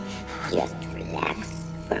Just relax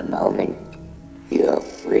for a moment. You're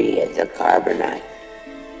free as a carbonite.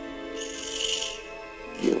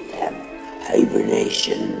 You have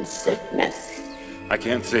hibernation sickness. I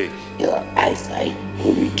can't see. Your eyesight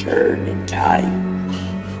will return in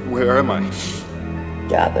time. Where am I?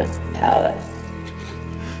 Jabba's palace.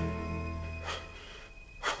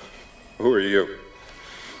 Who are you?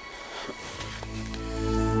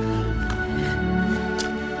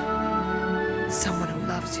 Someone who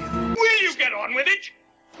loves you. Will you get on with it?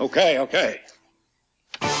 Okay.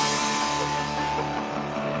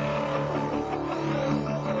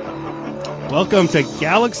 Welcome to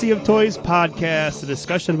Galaxy of Toys Podcast, a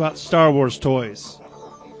discussion about Star Wars toys.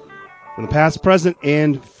 From the past, present,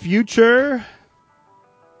 and future,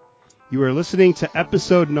 you are listening to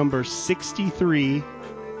episode number 63.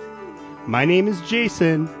 My name is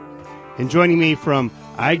Jason, and joining me from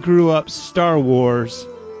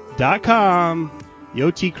igrewupstarwars.com,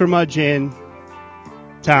 Yoti Curmudgeon,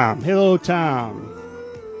 Tom. Hello, Tom.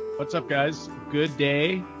 What's up, guys? Good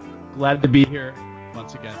day. Glad to be here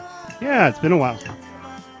once again. Yeah, it's been a while. It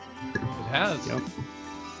has. Yep.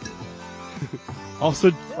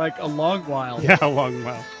 Also, Like a long while. yeah, a long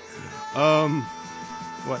while.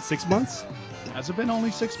 What, 6 months? Has it been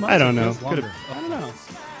only 6 months? I don't know. It feels longer. I don't know.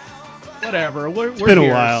 Whatever. We're been a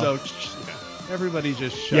here, while. so everybody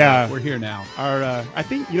just shut Yeah. up. We're here now. Our, I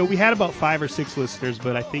think, we had about 5 or 6 listeners,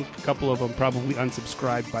 but I think a couple of them probably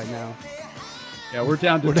unsubscribed by now. Yeah, we're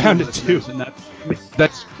down to We're two down to listeners, two. and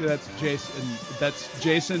that's Jason. That's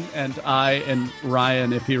Jason and I and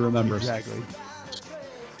Ryan, if he remembers. Exactly.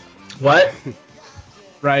 What?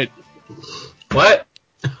 Right. What?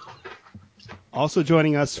 Also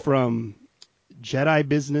joining us from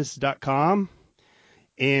JediBusiness.com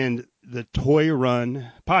and the Toy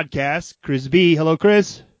Run podcast, Chris B. Hello,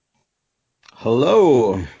 Chris.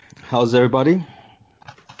 Hello. How's everybody?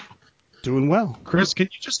 Doing well. Chris, can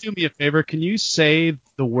you just do me a favor? Can you say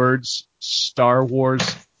the words Star Wars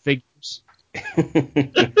figures?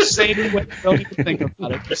 Say it when you don't even think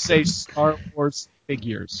about it. Just say Star Wars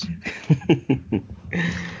figures.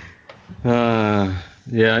 Yeah,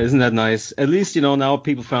 isn't that nice? At least, now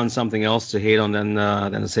people found something else to hate on than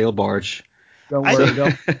a sail barge. Don't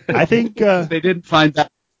worry. I think They didn't find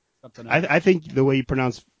that. Something else. I think the way you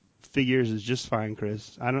pronounce figures is just fine,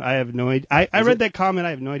 Chris. I have no idea. I read that comment.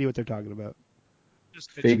 I have no idea what they're talking about. Just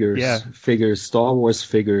Figures. Yeah. Figures. Star Wars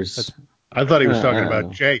figures. I thought he was talking I don't about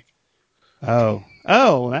know. Jake. Oh,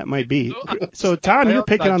 that might be. So, Tom, you're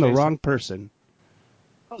picking on the wrong person.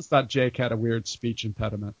 I always thought Jake had a weird speech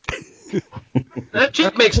impediment. That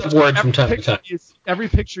Jake makes up words from time to time. Every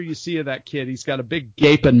picture you see of that kid, he's got a big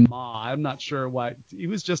gaping maw. I'm not sure why. He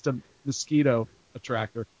was just a mosquito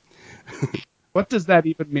attractor. What does that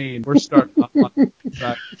even mean? We're starting off on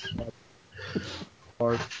that.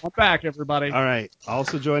 I'm back, everybody. All right.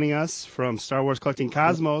 Also joining us from Star Wars Collecting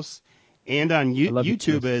Cosmos and on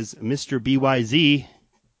YouTube is Mr. BYZ,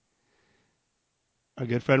 our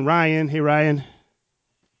good friend Ryan. Hey, Ryan.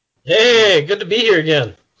 Hey, good to be here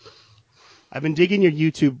again. I've been digging your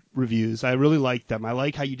YouTube reviews. I really like them. I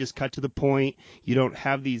like how you just cut to the point. You don't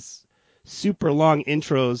have these super long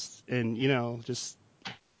intros and, just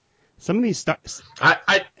some of these stuff.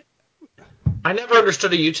 I never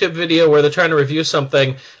understood a YouTube video where they're trying to review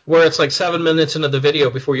something where it's like 7 minutes into the video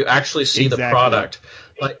before you actually see the product.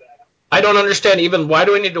 Like, I don't understand even why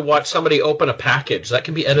do I need to watch somebody open a package? That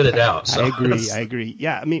can be edited out. So. I agree.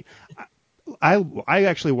 Yeah, I mean, I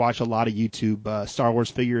actually watch a lot of YouTube Star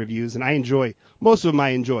Wars figure reviews, and I enjoy most of them. I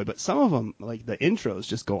enjoy, but some of them, like the intros,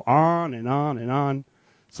 just go on and on and on.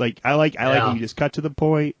 It's like I like how you just cut to the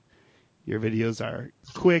point. Your videos are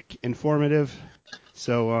quick, informative.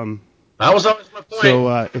 So that was always my point.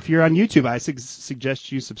 So if you're on YouTube, I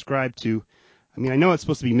suggest you subscribe to. I mean, I know it's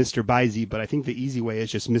supposed to be Mr. Byz, but I think the easy way is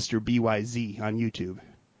just Mr. BYZ on YouTube.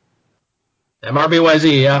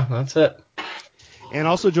 MRBYZ, yeah, that's it. And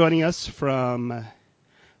also joining us from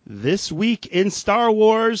This Week in Star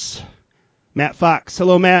Wars, Matt Fox.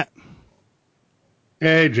 Hello, Matt.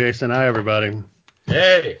 Hey, Jason. Hi, everybody.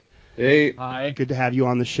 Hey. Hi. Good to have you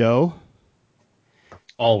on the show.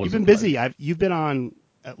 Always. You've been busy. You've been on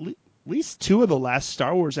at least 2 of the last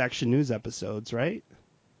Star Wars Action News episodes, right?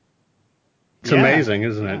 It's amazing,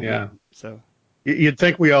 isn't it? Yeah. So you'd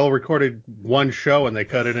think we all recorded one show and they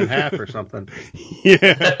cut it in half or something.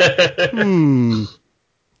 Yeah.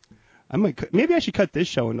 Maybe I should cut this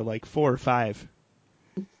show into like 4 or 5.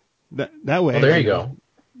 That way. Well, there you go.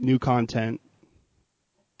 New content.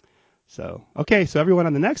 So, okay. So everyone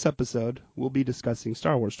on the next episode, we'll be discussing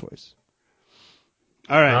Star Wars toys.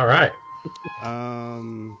 All right.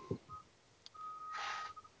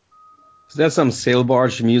 Is that some sail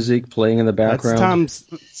barge music playing in the background? That's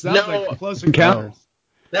Tom's. Sounds like Close Encounters.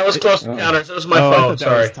 That was Close Encounters. It was my I phone. thought that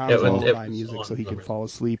Sorry. was Tom's lullaby music so he could fall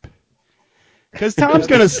asleep. Because Tom's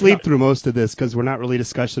going to sleep through most of this because we're not really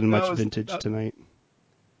discussing much vintage tonight.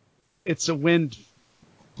 It's a wind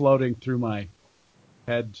floating through my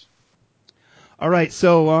head. All right,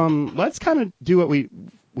 so let's kind of do what we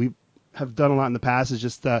have done a lot in the past, is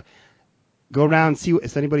just go around and see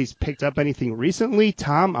if anybody's picked up anything recently.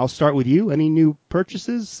 Tom, I'll start with you. Any new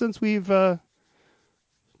purchases since we've...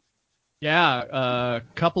 Yeah, a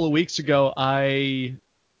couple of weeks ago, I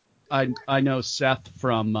know Seth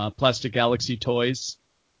from Plastic Galaxy Toys.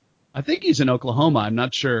 I think he's in Oklahoma. I'm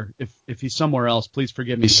not sure if he's somewhere else. Please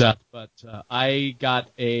forgive me, Seth. But I got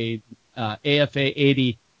a AFA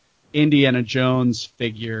 80 Indiana Jones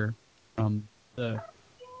figure from the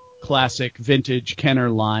classic vintage Kenner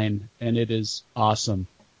line, and it is awesome.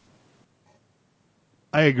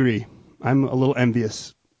 I agree. I'm a little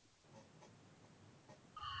envious.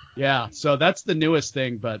 Yeah, so that's the newest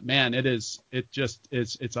thing, but man, it's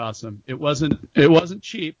awesome. It wasn't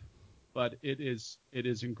cheap, but it is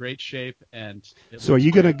in great shape, and so are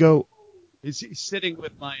you gonna go? He's sitting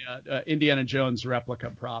with my Indiana Jones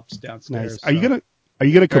replica props downstairs. Nice. Are you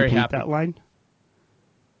gonna complete that line?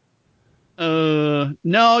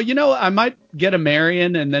 No, I might get a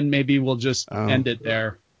Marion, and then maybe we'll just end it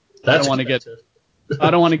there. I don't want to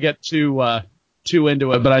get too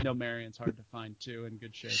into it, but I know Marion's hard to find too in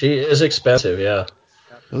good shape. She is expensive, yeah.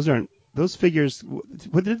 Those figures.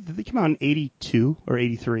 What did they come out in 82 or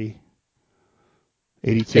 83?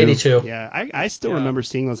 82. 82. Yeah, I still remember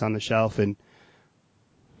seeing those on the shelf, and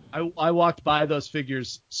I walked by those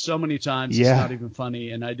figures so many times. Yeah. It's not even funny,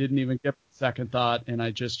 and I didn't even give a second thought, and I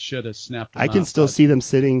just should have snapped them I can up, still see them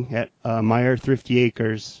sitting at Meyer Thrifty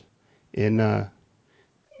Acres in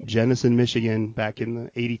Jenison, Michigan, back in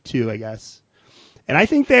the 82, I guess. And I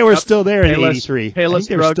think they were still there in 83. Payless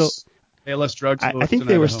Drugs. I think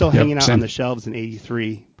they were still hanging out on the shelves in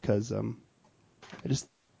 83 because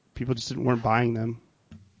people just weren't buying them.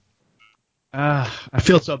 I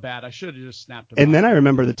feel so bad. I should have just snapped them And up. then I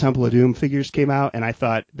remember the Temple of Doom figures came out, and I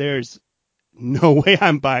thought, there's no way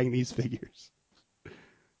I'm buying these figures.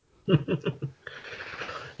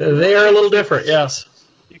 They are a little different, yes.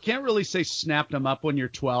 You can't really say snap them up when you're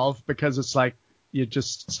 12 because it's like you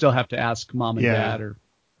just still have to ask mom and dad or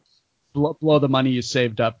blow the money you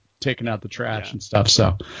saved up taking out the trash and stuff.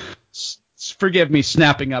 So forgive me,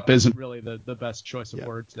 snapping up isn't really the best choice of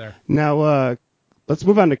words there. Now, let's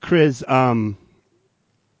move on to Chris. Man,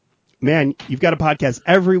 you've got a podcast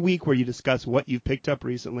every week where you discuss what you've picked up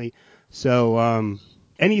recently. So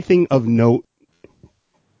anything of note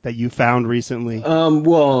that you found recently?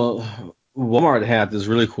 Well, Walmart had this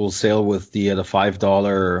really cool sale with the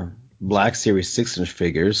 $5 Black Series 6-inch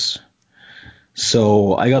figures.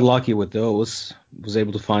 So I got lucky with those. Was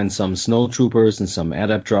able to find some Snowtroopers and some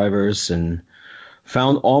Adept drivers, and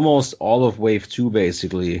found almost all of Wave 2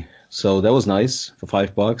 basically. So that was nice for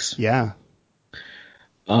 $5. Yeah.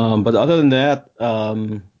 But other than that,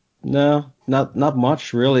 no, not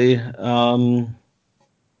much really. I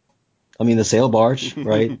mean, the sail barge,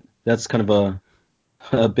 right? That's kind of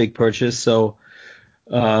a big purchase. So,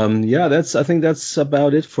 I think that's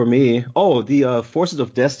about it for me. Oh, the Forces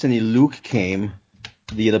of Destiny Luke came,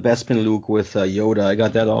 the Bespin Luke with Yoda. I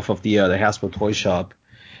got that off of the Hasbro Toy Shop,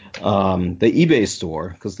 the eBay store,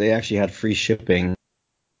 because they actually had free shipping.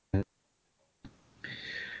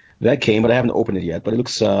 That came, but I haven't opened it yet. But it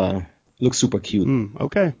looks super cute.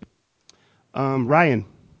 Okay. Ryan.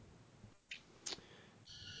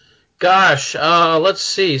 Gosh, let's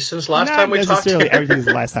see. Since last time we talked, not necessarily everything's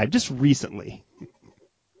the last time, just recently.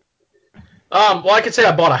 Well, I could say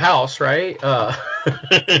I bought a house, right?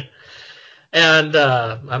 And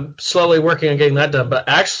I'm slowly working on getting that done. But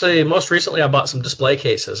actually, most recently, I bought some display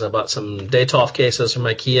cases. I bought some Detolf cases from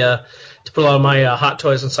IKEA to put a lot of my Hot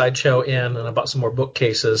Toys and Sideshow in, and I bought some more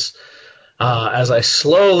bookcases. As I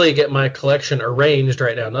slowly get my collection arranged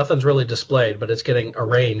right now. Nothing's really displayed, but it's getting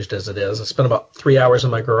arranged as it is. I spent about 3 hours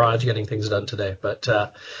in my garage getting things done today. But as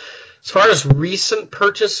far as recent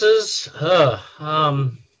purchases,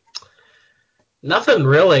 nothing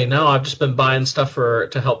really. No, I've just been buying stuff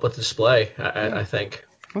to help with display, I think.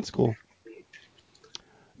 That's cool.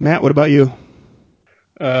 Matt, what about you?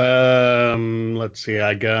 Let's see.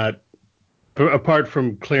 I got, apart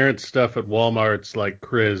from clearance stuff at Walmart's like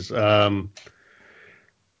Chris, the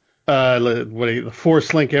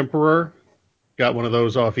Force Link Emperor, got one of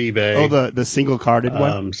those off eBay. Oh, the single carded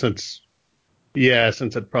one? Since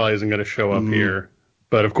it probably isn't going to show up here.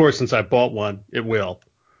 But of course, since I bought one, it will.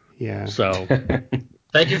 Yeah. So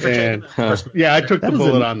Thank you for taking that. Yeah, I took the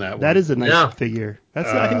bullet on that one. That is a nice Yeah. figure.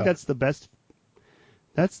 I think that's the best.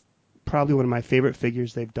 That's probably one of my favorite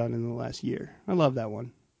figures they've done in the last year. I love that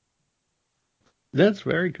one. That's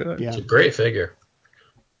very good. Yeah. It's a great figure.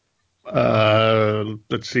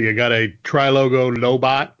 Let's see. I got a Tri-Logo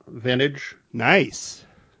Lobot vintage. Nice.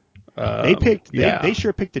 They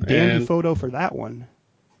sure picked a dandy And- photo for that one.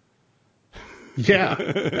 Yeah.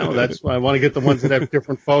 No, that's why I want to get the ones that have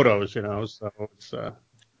different photos, So it's.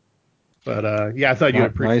 But yeah, I thought you'd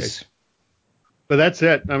appreciate Nice. it. But that's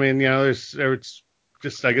it. I mean, it's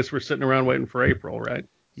just. I guess we're sitting around waiting for April, right?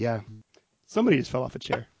 Yeah. Somebody just fell off a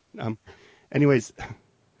chair. Anyways,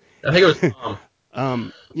 I think it was Tom.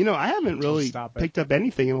 I haven't really Stop it. picked up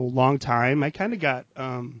anything in a long time. I kind of got,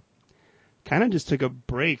 just took a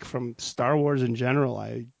break from Star Wars in general.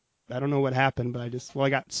 I don't know what happened, but I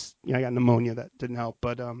got pneumonia that didn't help.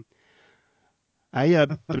 But I'm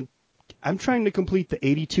trying to complete the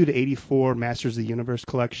 82 to 84 Masters of the Universe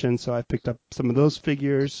collection, so I picked up some of those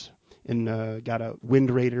figures and got a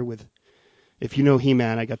Wind Raider with. If you know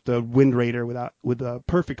He-Man, I got the Wind Raider with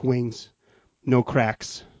perfect wings, no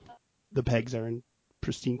cracks. The pegs are in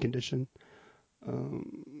pristine condition.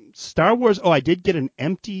 Star Wars. Oh, I did get an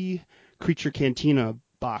empty Creature Cantina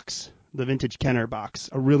box, the vintage Kenner box,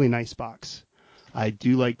 a really nice box. I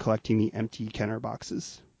do like collecting the empty Kenner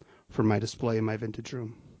boxes for my display in my vintage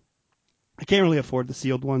room. I can't really afford the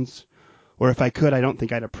sealed ones, or if I could, I don't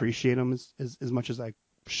think I'd appreciate them as much as I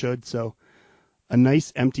should. So a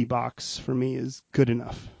nice empty box for me is good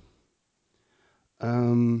enough.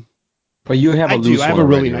 But you have a loose I have one a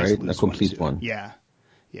really already, nice right? loose A complete one. one. Yeah.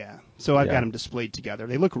 So I've Yeah. got them displayed together.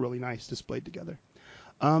 They look really nice displayed together.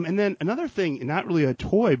 And then another thing, not really a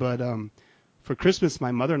toy, but for Christmas,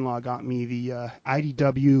 my mother-in-law got me the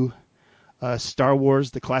IDW Star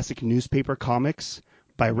Wars, the classic newspaper comics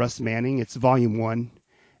by Russ Manning. It's volume 1,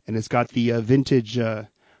 and it's got the vintage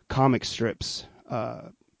comic strips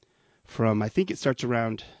from, I think this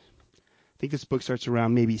book starts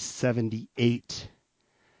around maybe 78.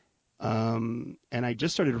 And I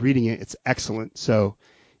just started reading it. It's excellent. So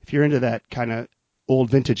if you're into that kind of old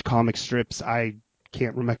vintage comic strips, I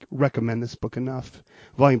can't recommend this book enough.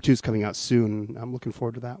 Volume 2 is coming out soon. I'm looking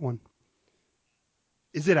forward to that one.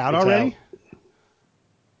 Is it out already?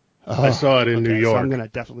 I saw it in New York. So I'm going to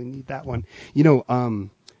definitely need that one.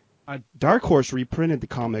 Dark Horse reprinted the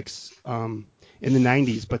comics in the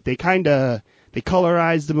 90s, but they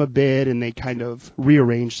colorized them a bit and they kind of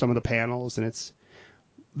rearranged some of the panels, and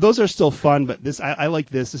those are still fun, but I like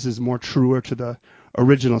this. This is more truer to the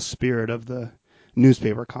original spirit of the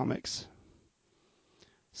newspaper comics.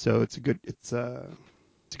 So it's a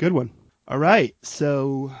good one. All right.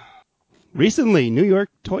 So recently, New York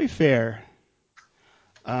Toy Fair.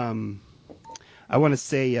 I want to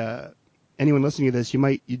say anyone listening to this,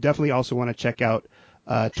 you definitely also want to check out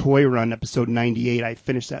Toy Run episode 98. I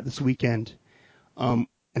finished that this weekend, and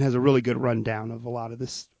has a really good rundown of all of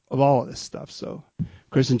this stuff. So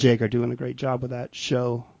Chris and Jake are doing a great job with that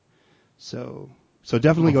show. So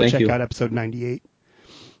definitely go check out episode 98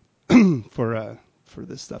 for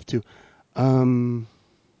this stuff too.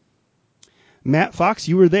 Matt Fox,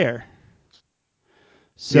 you were there.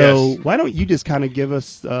 So Yes. Why don't you just kind of give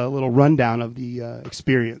us a little rundown of the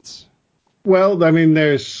experience? Well, I mean,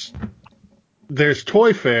 there's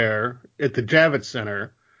Toy Fair at the Javits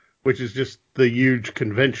Center, which is just the huge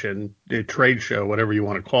convention, the trade show, whatever you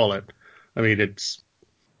want to call it. I mean, it's,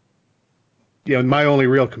 my only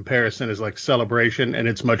real comparison is like Celebration, and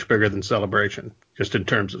it's much bigger than Celebration, just in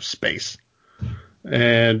terms of space.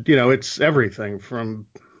 And, it's everything from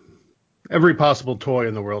every possible toy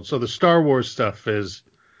in the world. So the Star Wars stuff is,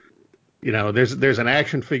 there's an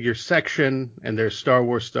action figure section, and there's Star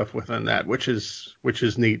Wars stuff within that, which is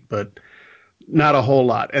neat, but not a whole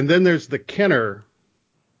lot. And then there's the Kenner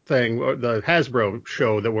thing, or the Hasbro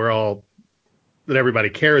show that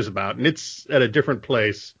everybody cares about, and it's at a different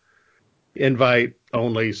place, invite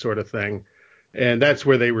only sort of thing. And that's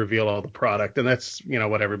where they reveal all the product, and that's,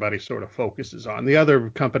 what everybody sort of focuses on. The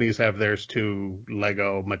other companies have theirs too,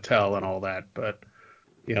 Lego, Mattel, and all that, but,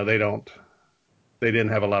 they didn't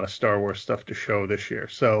have a lot of Star Wars stuff to show this year.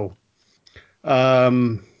 So,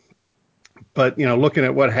 but, looking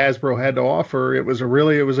at what Hasbro had to offer, it was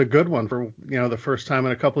a good one for, the first time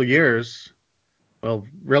in a couple of years. Well,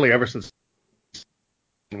 really ever since,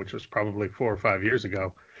 which was probably 4 or 5 years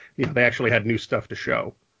ago, they actually had new stuff to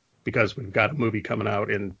show, because we've got a movie coming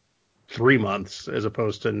out in 3 months as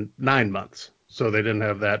opposed to 9 months. So they didn't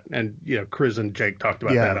have that. And, Chris and Jake talked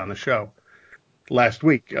about that on the show last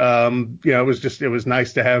week. It was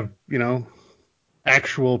nice to have,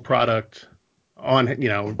 actual product on,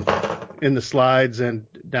 in the slides and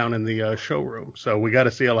down in the showroom. So we got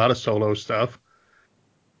to see a lot of Solo stuff.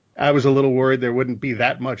 I was a little worried there wouldn't be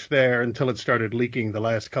that much there until it started leaking the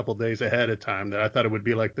last couple days ahead of time. That I thought it would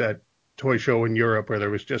be like that toy show in Europe where there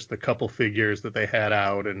was just a couple figures that they had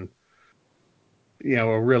out and,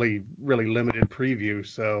 a really, really limited preview.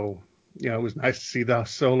 So, it was nice to see the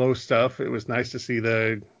Solo stuff. It was nice to see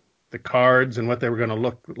the cards and what they were going to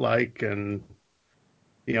look like and,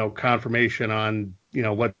 confirmation on,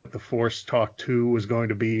 what the Force Talk 2 was going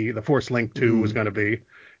to be, the Force Link 2 was going to be.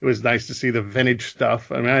 It was nice to see the vintage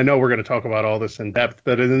stuff. I mean, I know we're going to talk about all this in depth,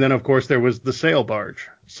 but and then of course there was the sail barge.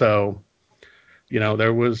 So,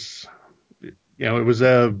 there was, it was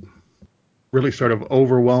a really sort of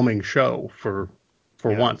overwhelming show for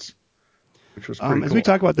once, which was pretty cool. As we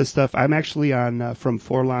talk about this stuff, I'm actually on from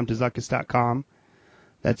forlamtozuckus.com.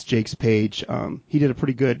 That's Jake's page. He did a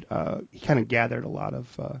pretty good, he kind of gathered a lot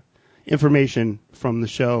of information from the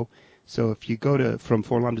show. So if you go to from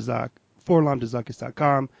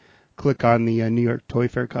forlamtozuckus.com, click on the New York Toy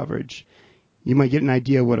Fair coverage, you might get an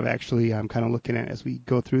idea what actually I'm kind of looking at as we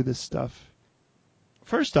go through this stuff.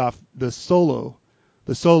 First off, the Solo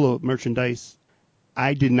merchandise,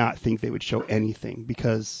 I did not think they would show anything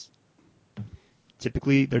because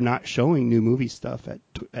typically they're not showing new movie stuff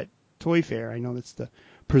at Toy Fair. I know that's to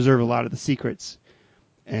preserve a lot of the secrets.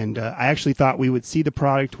 And I actually thought we would see the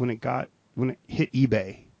product when it hit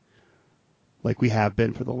eBay, like we have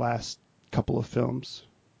been for the last couple of films.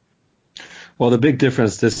 Well, the big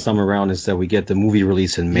difference this time around is that we get the movie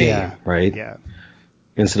release in May, right? Yeah.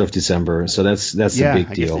 Instead of December. So that's a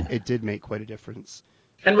big deal. Guess it did make quite a difference.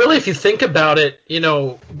 And really, if you think about it,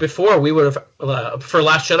 before we would have, for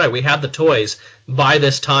Last Jedi, we had the toys by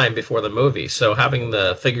this time before the movie. So having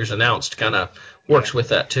the figures announced kind of works with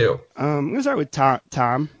that too. I'm going to start with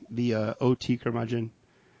Tom, the OT curmudgeon.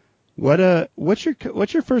 What's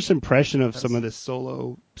your first impression of some of this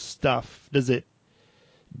Solo stuff? Does it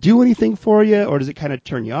do anything for you, or does it kind of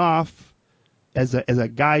turn you off as a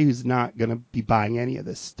guy who's not going to be buying any of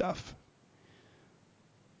this stuff?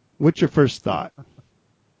 What's your first thought?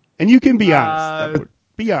 And you can be honest.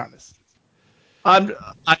 Be honest. I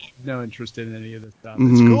have no interest in any of this stuff.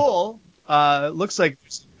 Mm-hmm. It's cool. It looks like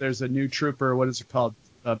there's a new trooper. What is it called?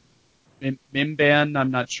 Mimban.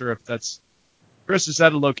 I'm not sure if that's... Chris, is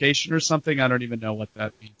that a location or something? I don't even know what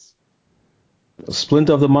that means. A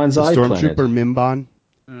splint of the Mind's Eye planet. Stormtrooper Mimban.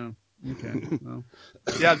 Oh, okay. Well,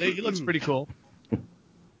 yeah, he looks pretty cool.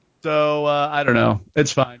 So, I don't know.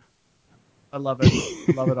 It's fine. I love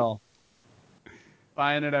it. Love it all.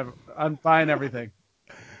 I'm buying everything.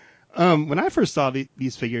 When I first saw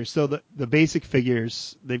these figures, so the basic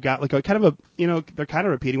figures, they've got like a kind of they're kind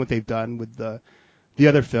of repeating what they've done with the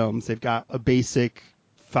other films. They've got a basic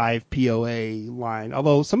 5 POA line,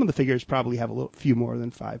 although some of the figures probably have a few more than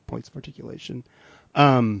 5 points of articulation.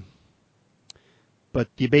 But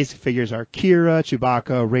the basic figures are Kira,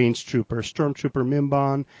 Chewbacca, Range Trooper, Stormtrooper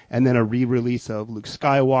Mimban, and then a re-release of Luke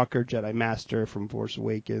Skywalker, Jedi Master from Force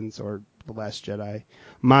Awakens or The Last Jedi,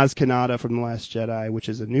 Maz Kanata from The Last Jedi, which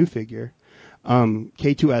is a new figure,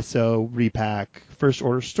 K2SO repack, First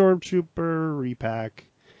Order Stormtrooper repack,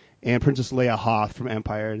 and Princess Leia Hoth from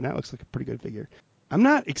Empire, and that looks like a pretty good figure. I'm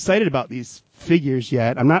not excited about these figures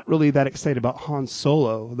yet. I'm not really that excited about Han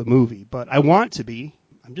Solo, the movie, but I want to be.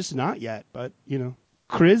 I'm just not yet, but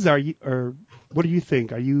Chris, what do you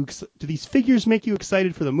think? Do these figures make you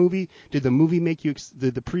excited for the movie? Did the movie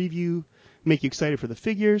did the preview make you excited for the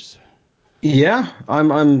figures? Yeah,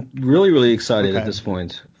 I'm really, really excited at this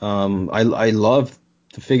point. I love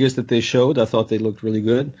the figures that they showed. I thought they looked really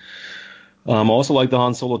good. Also like the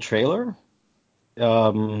Han Solo trailer.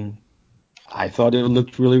 I thought it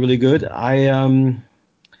looked really, really good. The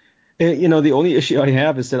only issue I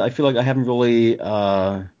have is that I feel like I haven't really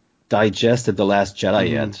digested The Last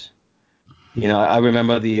Jedi yet. I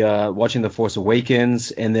remember watching The Force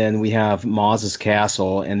Awakens, and then we have Maz's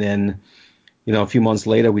castle, and then a few months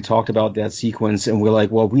later we talked about that sequence, and we're like,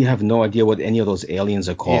 well, we have no idea what any of those aliens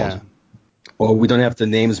are called, or we don't have the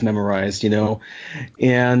names memorized, and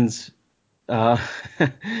well,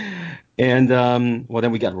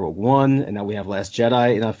 then we got Rogue One, and now we have Last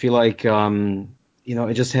Jedi, and I feel like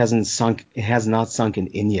it just hasn't sunk. It has not sunken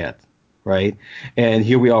in yet, right? And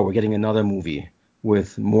here we are. We're getting another movie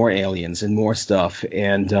with more aliens and more stuff,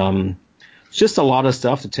 and it's just a lot of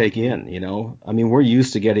stuff to take in. I mean, we're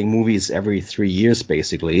used to getting movies every 3 years,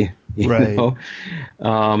 basically. You know?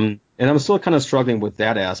 And I'm still kind of struggling with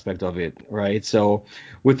that aspect of it, right? So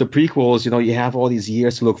with the prequels, you have all these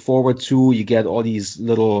years to look forward to. You get all these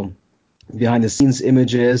little behind the scenes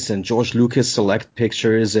images and George Lucas select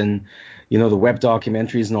pictures and, the web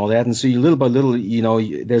documentaries and all that. And so little by little,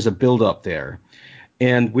 there's a build up there.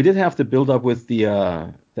 And we did have to build up with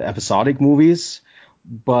the episodic movies,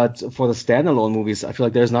 but for the standalone movies, I feel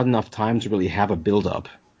like there's not enough time to really have a build up,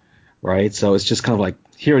 right? So it's just kind of like,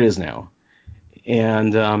 here it is now.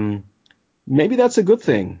 And maybe that's a good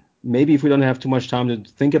thing. Maybe if we don't have too much time to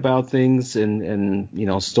think about things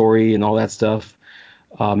and story and all that stuff,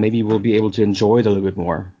 maybe we'll be able to enjoy it a little bit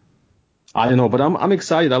more. I don't know, but I'm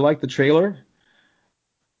excited. I like the trailer,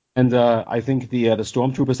 and I think the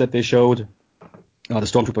stormtroopers that they showed, the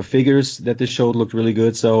stormtrooper figures that they showed looked really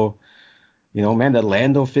good. So, man, that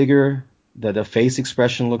Lando figure, the face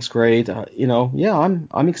expression looks great. Yeah,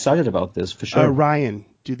 I'm excited about this for sure. Ryan,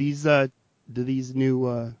 do these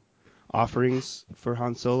new offerings for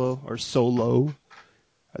Han Solo or Solo,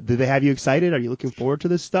 do they have you excited? Are you looking forward to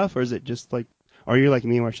this stuff, or is it just like, or you're like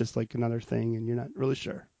me, where it's just like another thing and you're not really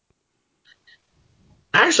sure?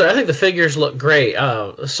 Actually, I think the figures look great.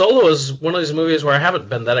 Solo is one of these movies where I haven't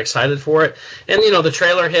been that excited for it. And, the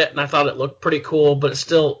trailer hit, and I thought it looked pretty cool, but it's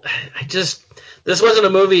still, this wasn't a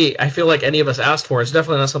movie I feel like any of us asked for. It's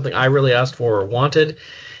definitely not something I really asked for or wanted.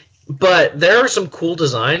 But there are some cool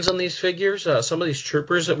designs on these figures. Some of these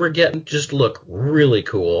troopers that we're getting just look really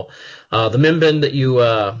cool. The Mimban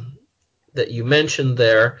that you mentioned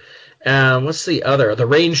there. What's the other? The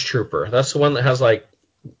Range Trooper. That's the one that has like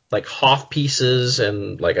Hoth pieces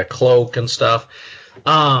and like a cloak and stuff.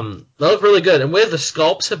 They look really good. And where the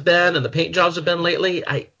sculpts have been and the paint jobs have been lately,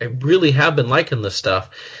 I really have been liking this stuff.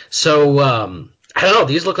 So I don't know.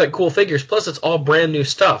 These look like cool figures. Plus, it's all brand new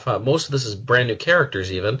stuff. Most of this is brand new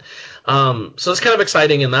characters even. So it's kind of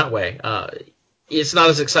exciting in that way. It's not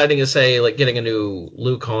as exciting as, say, like getting a new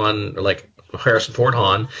Luke Han or like Harrison Ford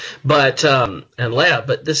Han, but and Leia.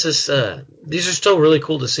 But this is these are still really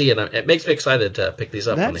cool to see, and it makes me excited to pick these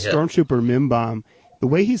up when they hit. That Stormtrooper Mimban, the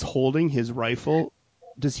way he's holding his rifle,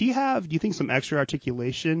 does he have, do you think, some extra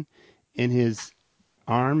articulation in his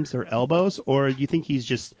arms or elbows, or do you think he's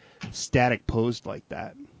just static posed like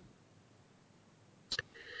that?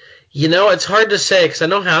 It's hard to say because I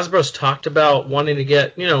know Hasbro's talked about wanting to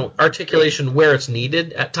get, articulation where it's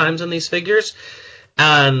needed at times in these figures.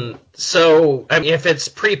 And so, I mean, if it's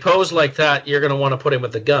pre-posed like that, you're going to want to put him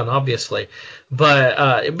with the gun, obviously.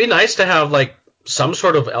 But it'd be nice to have, like, some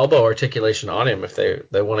sort of elbow articulation on him if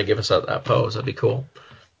they want to give us that pose. That'd be cool.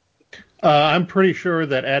 I'm pretty sure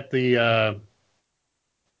that at the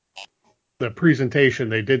presentation,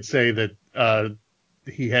 they did say that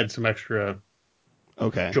he had some extra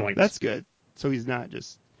joints. That's good. So he's not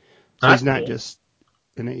just just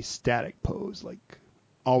in a static pose, like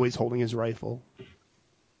always holding his rifle.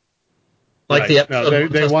 Like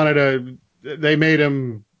right. They wanted to. They made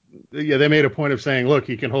him. Yeah, they made a point of saying, look,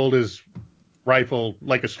 he can hold his rifle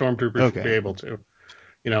like a stormtrooper should be able to,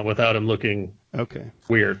 without him looking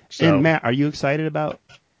weird. So. And Matt, are you excited about?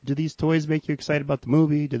 Do these toys make you excited about the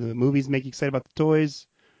movie? Do the movies make you excited about the toys?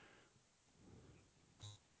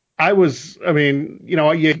 I mean,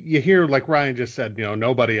 you hear, like Ryan just said,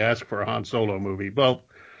 nobody asked for a Han Solo movie. Well,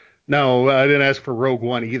 no, I didn't ask for Rogue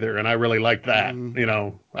One either, and I really liked that.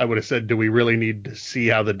 I would have said, do we really need to see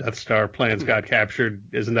how the Death Star plans got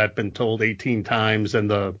captured? Isn't that been told 18 times in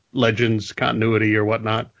the Legends continuity or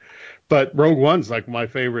whatnot? But Rogue One's like my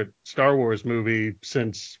favorite Star Wars movie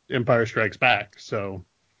since Empire Strikes Back. So,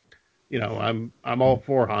 I'm all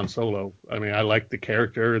for Han Solo. I mean, I like the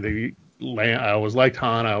character. I always liked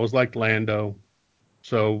Han. I always liked Lando.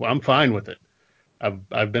 So I'm fine with it.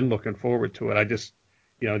 I've been looking forward to it. I just,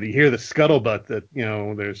 you hear the scuttlebutt that,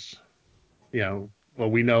 there's,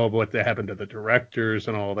 well, we know what happened to the directors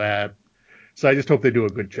and all that. So I just hope they do a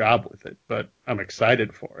good job with it. But I'm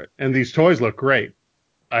excited for it. And these toys look great.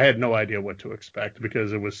 I had no idea what to expect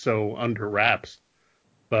because it was so under wraps.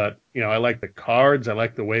 But, I like the cards. I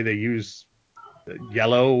like the way they use the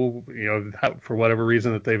yellow, for whatever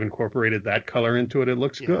reason that they've incorporated that color into it. It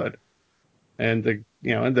looks good. And the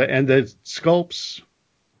sculpts,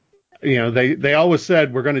 they always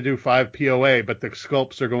said we're going to do 5 POA, but the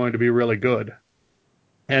sculpts are going to be really good.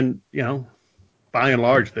 And, by and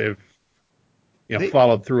large, they've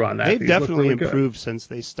followed through on that. They've definitely really improved since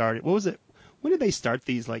they started. What was it? When did they start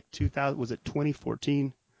these? Like 2000? Was it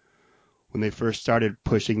 2014 when they first started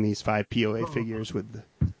pushing these 5 POA figures with?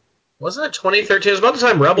 Wasn't it 2013? It was about the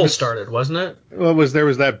time Rebels started, wasn't it? Well, there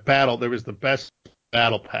was that battle. There was the best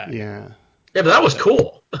battle pack. Yeah. Yeah, but that was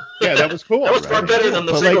cool. Yeah, that was cool. That was far better than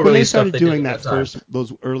the single like when they release started stuff doing did that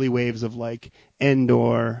those early waves of like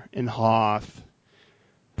Endor and Hoth,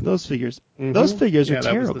 those figures are terrible.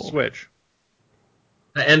 That was the Switch.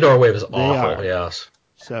 The Endor wave is awful. Yes.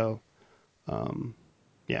 So,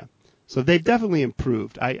 Yeah. So they've definitely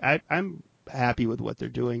improved. I'm happy with what they're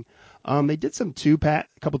doing. They did some showed a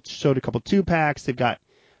couple 2-packs. They've got,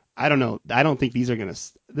 I don't know. I don't think these are going to,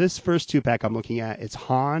 this first 2-pack I'm looking at, it's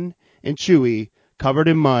Han and Chewie covered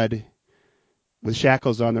in mud with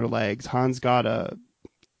shackles on their legs. Han's got a,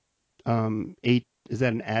 is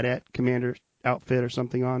that an AT-AT commander outfit or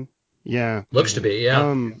something on? Yeah. Looks to be,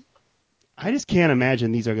 yeah. I just can't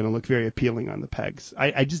imagine these are going to look very appealing on the pegs.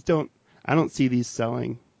 I don't see these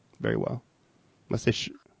selling very well. Unless they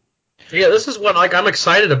Yeah, this is what I'm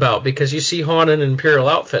excited about because you see Han in an Imperial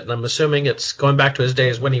outfit, and I'm assuming it's going back to his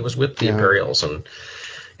days when he was with the Imperials, and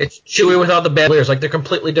it's Chewie without the bandoliers. Like, they're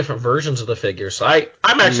completely different versions of the figures. So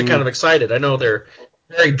I'm actually kind of excited. I know they're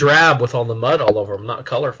very drab with all the mud all over them, not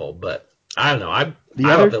colorful, but I don't know.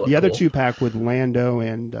 The other 2-pack with Lando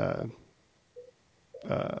and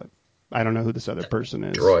I don't know who this other person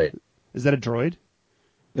is. Droid. Is that a droid?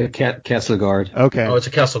 The Castle Guard. Okay. Oh, it's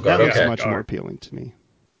a Castle Guard. That looks Okay. much more appealing to me.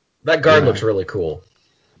 That guard looks really cool.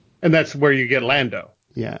 And that's where you get Lando.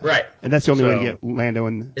 Yeah. Right. And that's the only way to get Lando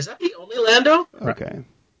in. Is that the only Lando? Okay.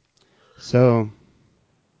 So.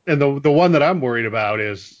 And the one that I'm worried about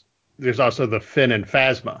is there's also the Finn and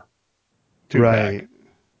Phasma 2-pack. Right.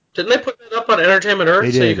 Didn't they put that up on Entertainment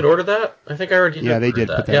Earth so you could order that? I think I already did. Yeah, they did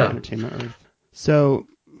put that on Entertainment Earth. So.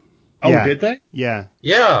 Oh, did they? Yeah.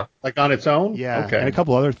 Yeah. Like on its own? Yeah. Okay. And a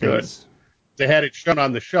couple other things. Good. They had it shown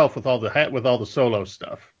on the shelf with all the Solo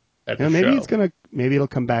stuff at the show. Maybe it'll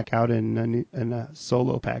come back out in a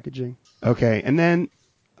Solo packaging. Okay, and then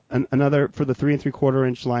another for the 3 3/4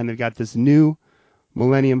 inch line. They've got this new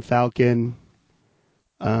Millennium Falcon.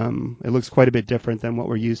 It looks quite a bit different than what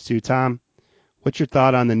we're used to. Tom, what's your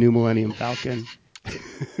thought on the new Millennium Falcon?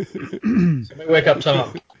 Somebody wake up,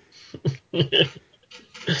 Tom.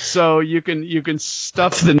 So you can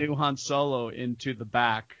stuff the new Han Solo into the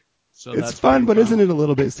back. So it's fun, but isn't it a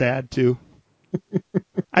little bit sad too?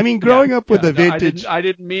 I mean, growing up with the vintage. I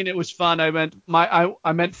didn't mean it was fun.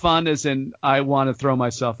 I meant fun as in I want to throw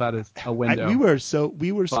myself out of a window.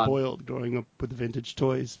 We were spoiled growing up with vintage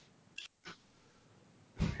toys.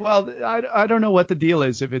 Well, I don't know what the deal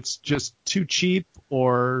is. If it's just too cheap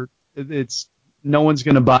or it's no one's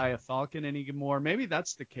going to buy a Falcon anymore. Maybe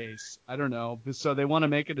that's the case. I don't know. So they want to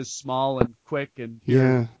make it as small and quick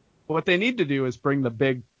and what they need to do is bring the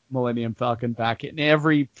big Millennium Falcon back in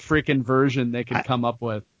every freaking version they could come up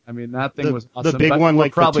with. I mean, that thing was awesome. The big one,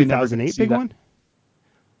 like the 2008 big one?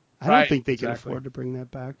 I don't think they can afford to bring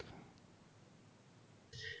that back.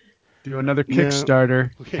 Do another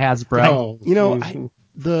Kickstarter, Hasbro. No.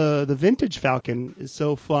 The vintage Falcon is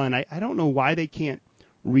so fun. I don't know why they can't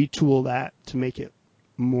retool that to make it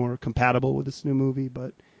more compatible with this new movie,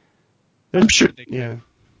 but I'm sure they can. Yeah.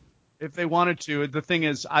 If they wanted to. The thing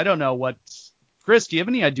is, I don't know what. Chris, do you have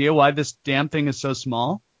any idea why this damn thing is so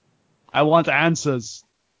small? I want answers.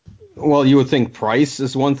 Well, you would think price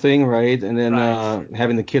is one thing, right? And then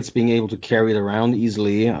having the kids being able to carry it around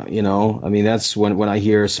easily, I mean, that's when I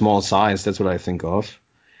hear small size, that's what I think of.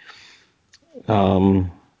 I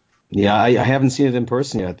haven't seen it in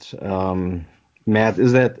person yet. Matt,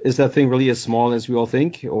 is that thing really as small as we all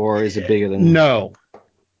think, or is it bigger than? No.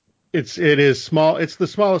 It is small. It's the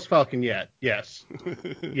smallest Falcon yet. Yes.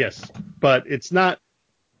 Yes. But it's not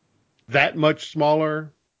that much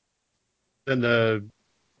smaller than the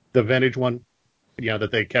vintage one, that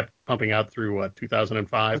they kept pumping out through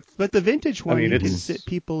 2005. But the vintage one, you can sit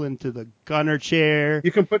people into the gunner chair.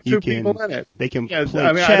 You can put two people in it. They can play chess.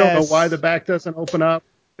 I don't know why the back doesn't open up.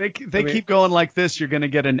 They keep going like this. You're going to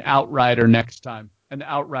get an Outrider next time. An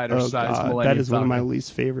Outrider size Millennium That is Falcon. one of my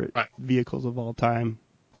least favorite vehicles of all time.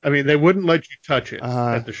 I mean, they wouldn't let you touch it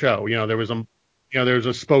at the show. There was a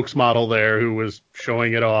spokesmodel there who was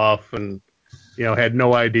showing it off and, had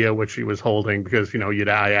no idea what she was holding because,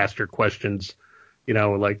 I asked her questions,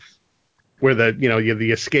 like where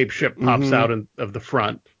the escape ship pops out of the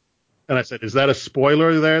front. And I said, is that a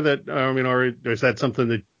spoiler there that, or is that something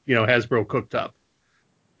that, Hasbro cooked up,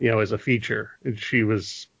 as a feature? And she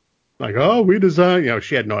was like, oh, we designed,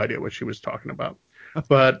 she had no idea what she was talking about.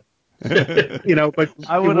 But, but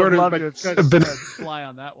I would have loved to have been a fly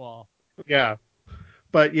on that wall. Yeah.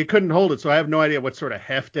 But you couldn't hold it, so I have no idea what sort of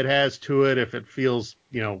heft it has to it, if it feels,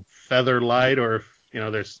 feather light, or if,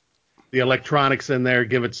 there's the electronics in there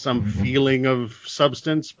give it some feeling of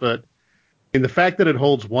substance. But the fact that it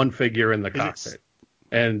holds one figure in the cockpit,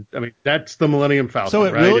 and I mean that's the Millennium Falcon, so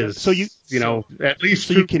it right? Really, so you at least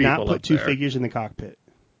so two you cannot put two there. figures in the cockpit.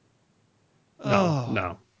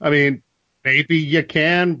 No. I mean, maybe you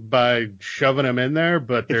can by shoving them in there,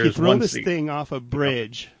 but there's if you throw one this seat. thing off a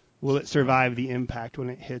bridge, will it survive the impact when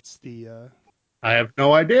it hits the I have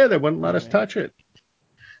no idea. They wouldn't let us Right. touch it.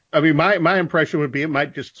 I mean, my impression would be it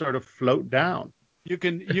might just sort of float down. You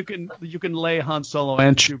can lay Han Solo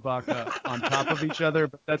and Chewbacca on top of each other,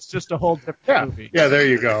 but that's just a whole different movie. Yeah, there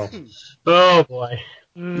you go. Oh boy.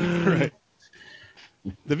 Right.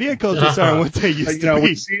 The vehicles just aren't what they used to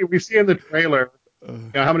be. we see in the trailer,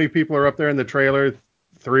 how many people are up there in the trailer?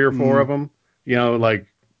 3 or 4 of them. Like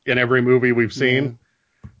in every movie we've seen.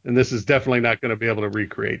 And this is definitely not going to be able to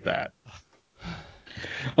recreate that.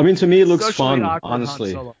 I mean, to me, it looks Socially fun, awkward Han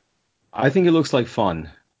honestly. Solo. I think it looks like fun.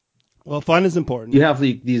 Well, fun is important. You have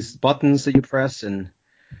these buttons that you press, and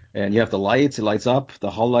you have the lights. It lights up. The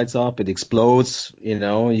hull lights up. It explodes.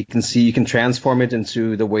 You can transform it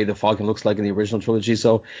into the way the Falcon looks like in the original trilogy.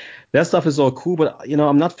 So that stuff is all cool. But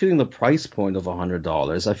I'm not feeling the price point of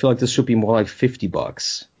 $100. I feel like this should be more like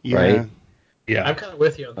 $50, right? Yeah, I'm kind of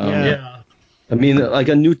with you on that. Yeah. I mean, like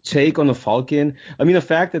a new take on the Falcon. I mean, the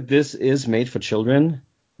fact that this is made for children,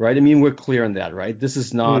 right? I mean, we're clear on that, right? This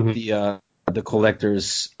is not the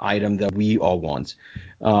collector's item that we all want.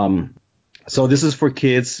 So this is for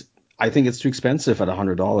kids. I think it's too expensive at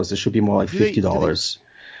 $100. It should be more like $50.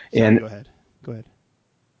 Sorry, go ahead.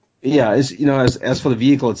 Yeah, as for the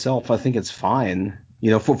vehicle itself, I think it's fine.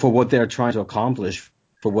 For what they're trying to accomplish,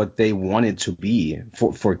 for what they want it to be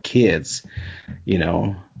for kids.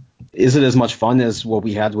 Is it as much fun as what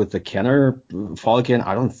we had with the Kenner Falcon?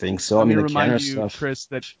 I don't think so. Let me the remind Kenner you, stuff. Chris,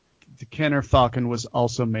 that the Kenner Falcon was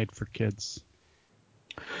also made for kids.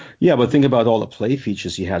 Yeah, but think about all the play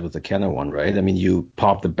features you had with the Kenner one, right? I mean, you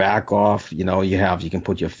pop the back off. You can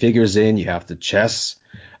put your figures in. You have the chess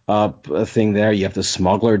thing there. You have the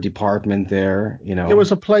smuggler department there. It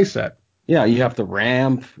was a playset. Yeah, you have the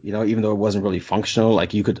ramp. Even though it wasn't really functional,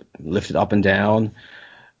 like you could lift it up and down.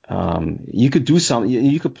 You could do something.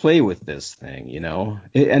 You could play with this thing, and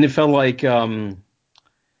it felt like, the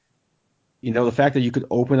fact that you could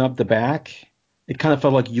open up the back. It kind of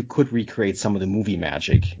felt like you could recreate some of the movie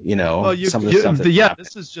magic, some of the stuff.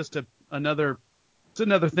 This is just another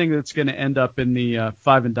thing that's going to end up in the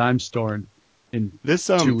Five and Dime store in this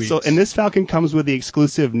 2 weeks. And this Falcon comes with the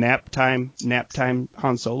exclusive nap time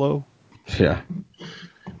Han Solo. Yeah.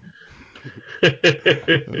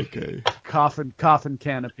 Okay. Coffin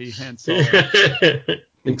canopy Han Solo.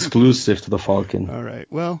 Exclusive to the Falcon. All right.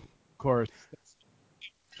 Well, of course.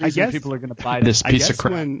 I guess people are going to buy this piece of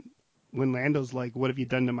crap. When Lando's like, "What have you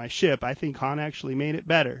done to my ship?" I think Han actually made it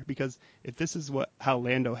better, because if this is how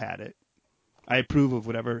Lando had it, I approve of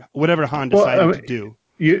whatever Han decided to do.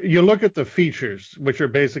 You look at the features, which are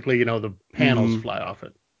basically the panels fly off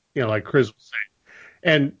it, like Chris was saying,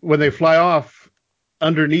 and when they fly off,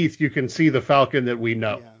 underneath you can see the Falcon that we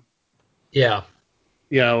know. Yeah.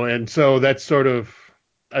 And so that's sort of,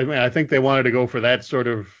 I think they wanted to go for that sort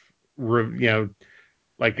of,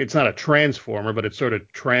 like it's not a transformer, but it sort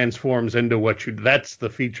of transforms into that's the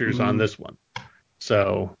features on this one.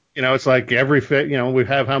 So, it's like every we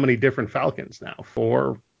have how many different Falcons now?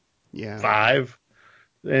 4, 5.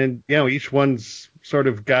 And, each one's sort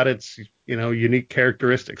of got its, unique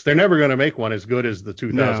characteristics. They're never going to make one as good as the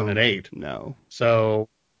 2008. No. So,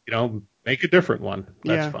 make a different one.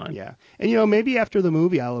 That's fine. Yeah. And, maybe after the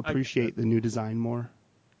movie, I'll appreciate the new design more.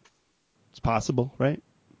 It's possible, right?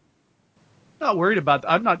 Not worried about.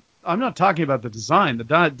 I'm not talking about the design.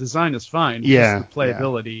 The design is fine. Yeah. Just the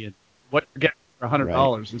playability and what you're getting for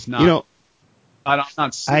 $100 is not.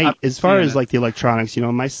 As far as like the electronics,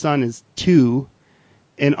 my son is 2,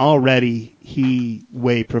 and already he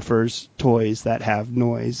way prefers toys that have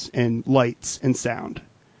noise and lights and sound.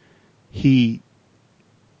 He,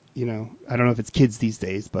 I don't know if it's kids these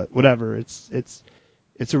days, but whatever. It's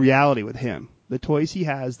a reality with him. The toys he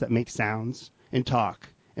has that make sounds and talk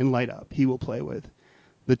and light up, he will play with.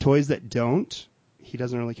 The toys that don't, he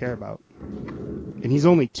doesn't really care about. And he's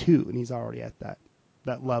only 2, and he's already at that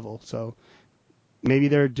level. So maybe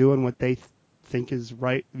they're doing what they think is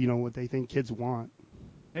right, what they think kids want.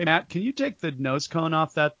 Hey, Matt, can you take the nose cone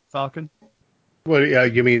off that Falcon? What,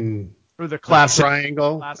 you mean for the classic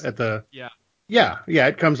triangle at the? Yeah.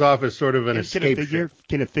 It comes off as sort of an escape ship.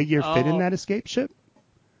 Can a figure fit in that escape ship?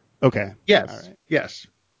 Okay. Yes. All right. Yes.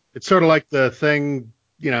 It's sort of like the thing,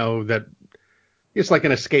 that it's like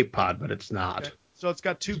an escape pod, but it's not. Okay. So it's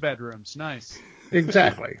got 2 bedrooms. Nice.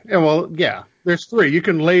 Exactly. Yeah, there's 3. You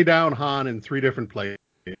can lay down Han in 3 different places.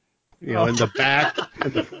 In the back,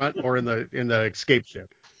 in the front, or in the escape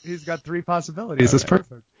ship. He's got 3 possibilities. That's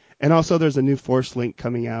perfect. And also, there's a new Force Link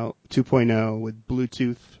coming out, 2.0, with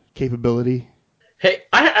Bluetooth capability. Hey,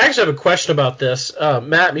 I actually have a question about this.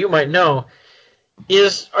 Matt, you might know.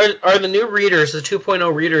 Are the new readers, the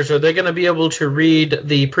 2.0 readers, are they going to be able to read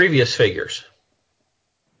the previous figures?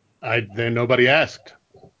 Then nobody asked.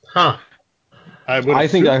 Huh. I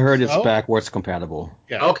think I heard it's so. backwards compatible.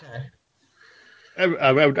 Yeah. Okay.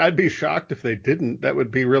 I'd be shocked if they didn't. That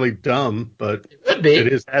would be really dumb, but It would be. it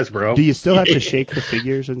is Hasbro. Do you still have to shake the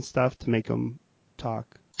figures and stuff to make them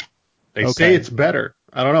talk? They say it's better.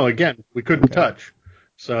 I don't know. Again, we couldn't touch.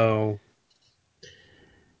 So.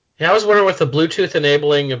 Yeah, I was wondering with the Bluetooth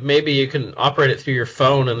enabling, if maybe you can operate it through your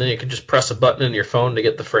phone and then you can just press a button in your phone to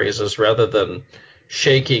get the phrases rather than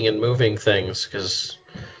shaking and moving things, because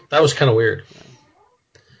that was kind of weird.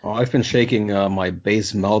 Oh, I've been shaking my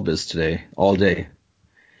base Melbus today, all day.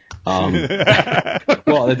 Well,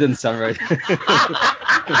 that didn't sound right.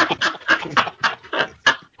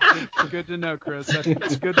 Good to know, Chris.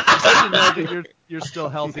 It's good to know that you're still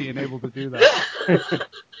healthy and able to do that.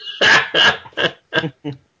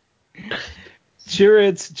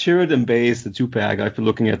 Chirrut and Base, the 2-pack. I've been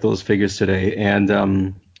looking at those figures today,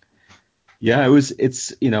 and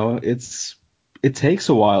it takes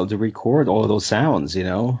a while to record all of those sounds,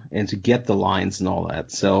 and to get the lines and all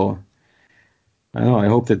that. So I don't know. I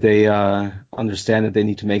hope that they understand that they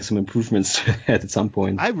need to make some improvements at some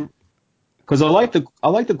point. Because I like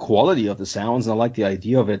the quality of the sounds and I like the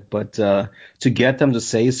idea of it, but to get them to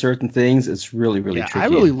say certain things, it's really tricky. I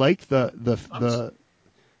really like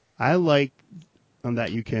I like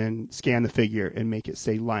that you can scan the figure and make it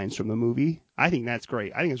say lines from the movie. I think that's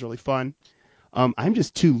great. I think it's really fun. I'm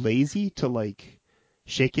just too lazy to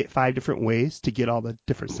shake it 5 different ways to get all the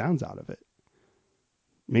different sounds out of it.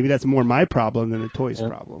 Maybe that's more my problem than the toy's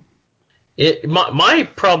problem. My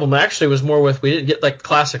problem actually was more with we didn't get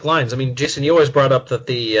classic lines. I mean, Jason, you always brought up that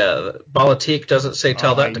the Balatique doesn't say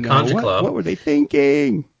 "Tell that to Conja Club." What were they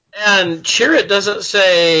thinking? And Chirrut doesn't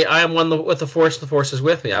say "I am one with the Force is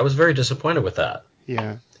with me." I was very disappointed with that.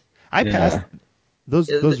 Yeah, I passed those.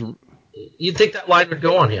 You'd think that line would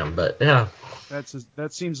go on him, but yeah,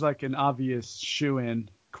 that seems like an obvious shoe-in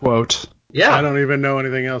quote. Yeah, I don't even know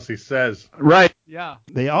anything else he says. Right. Yeah.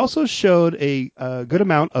 They also showed a good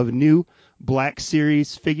amount of new Black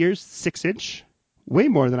Series figures, 6-inch, way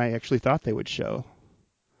more than I actually thought they would show.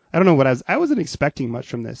 I don't know what I wasn't expecting much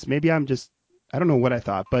from this. Maybe I don't know what I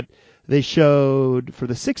thought, but they showed for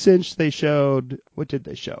the 6-inch. What did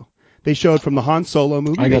they show? They showed from the Han Solo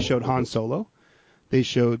movie. They showed Han Solo. They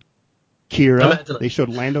showed Kira. They showed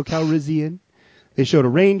Lando Calrissian. They showed a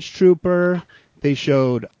Range Trooper. They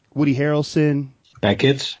showed Woody Harrelson.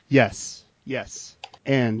 Beckett? Yes.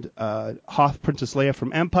 And Hoth Princess Leia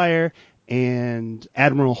from Empire and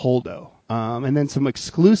Admiral Holdo. And then some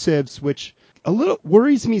exclusives, which a little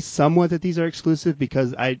worries me somewhat that these are exclusive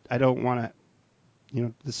because I don't want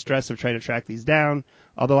to, the stress of trying to track these down.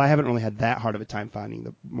 Although I haven't really had that hard of a time finding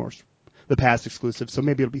the past exclusives, so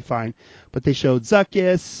maybe it'll be fine. But they showed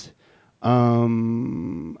Zuckuss,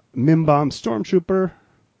 Mim Bomb Stormtrooper.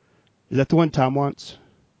 Is that the one Tom wants?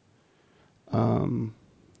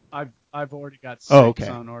 I've already got 6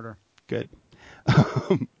 on order. Good.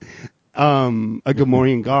 A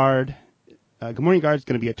Gamorrean Guard. Gamorrean Guard is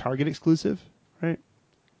going to be a Target exclusive, right?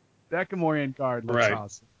 That Gamorrean Guard looks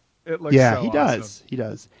awesome. It looks he awesome. does. He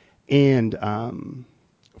does. And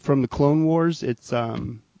from the Clone Wars, it's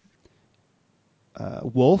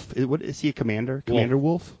Wolf. What is he? A commander? Commander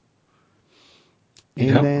Wolf.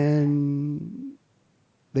 And then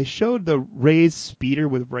they showed the Rey's speeder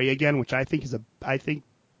with Rey again, which I think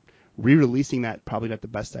re-releasing that probably not the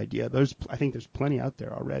best idea. I think there's plenty out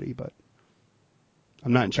there already, but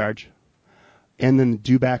I'm not in charge. And then the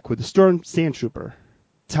Dewback with the Storm Sandtrooper.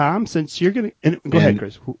 Tom, since you're gonna go ahead,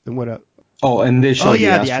 Chris. And what? And they showed the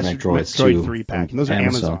Astromech Droids too. 3-pack, and those are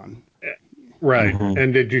Amazon. Right. Mm-hmm.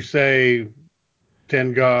 And did you say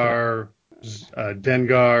Dengar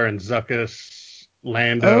and Zuckuss,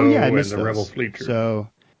 Lando, and the Rebel Fleet Troop? So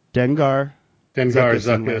Dengar,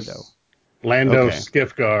 Zuckuss, Lando,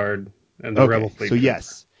 Skiff Guard, and the Rebel Fleet. So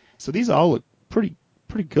yes, so these all look pretty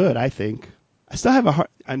good. I think I'm still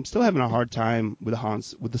having a hard time with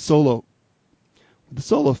the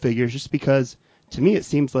solo figures, just because to me it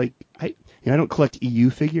seems like I don't collect EU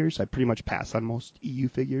figures. I pretty much pass on most EU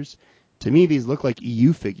figures. To me, these look like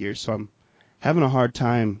EU figures, so I'm having a hard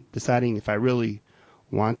time deciding if I really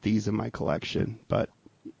want these in my collection. But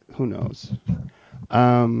who knows?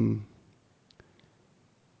 I'll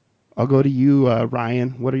go to you,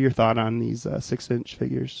 Ryan. What are your thoughts on these 6-inch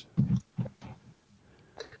figures?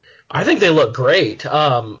 I think they look great.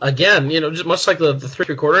 Again, just much like the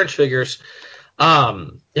 3/4 inch figures,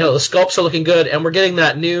 the sculpts are looking good, and we're getting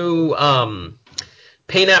that new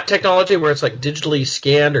paint app technology where it's like digitally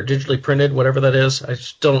scanned or digitally printed, whatever that is. I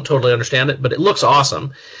still don't totally understand it, but it looks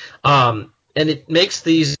awesome. And it makes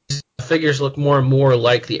these figures look more and more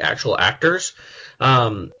like the actual actors.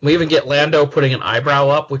 We even get Lando putting an eyebrow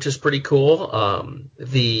up, which is pretty cool. I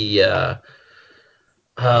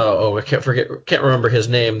can't remember his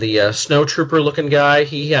name. The snowtrooper looking guy,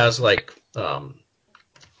 he has like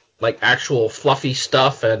actual fluffy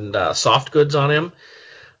stuff and soft goods on him.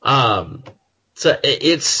 So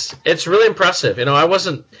it's really impressive. I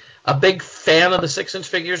wasn't a big fan of the 6-inch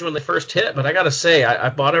figures when they first hit, but I got to say, I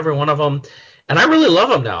bought every one of them, and I really love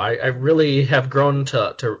them now. I really have grown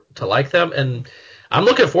to like them, and I'm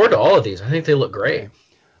looking forward to all of these. I think they look great.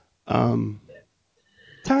 Tom,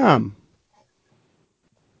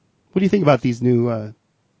 what do you think about these new? I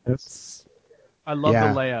love the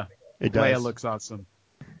Leia. It does. Leia looks awesome.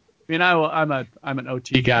 I mean, I'm an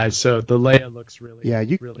OT guy, so the Leia looks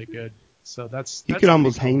really good. So that's you could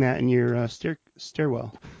almost hang that in your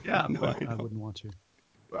stairwell. Yeah, but I wouldn't want to.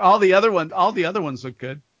 All the other ones look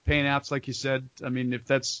good. Paint apps, like you said. I mean, if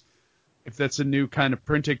that's a new kind of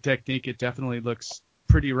printing technique, it definitely looks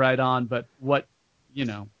pretty right on. But what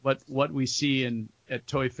we see at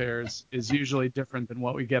toy fairs is usually different than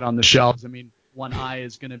what we get on the shelves. I mean, one eye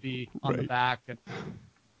is going to be on the back,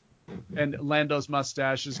 and Lando's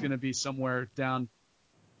mustache is going to be somewhere down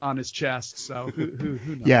on his chest. So who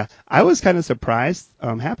knows? Yeah, I was kind of surprised,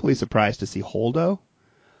 happily surprised to see Holdo.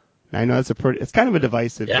 And I know it's kind of a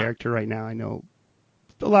divisive character right now. I know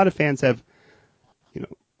a lot of fans have,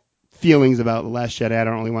 feelings about The Last Jedi. I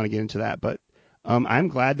don't really want to get into that, but I'm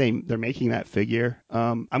glad they're making that figure.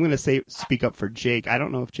 I'm going to speak up for Jake. I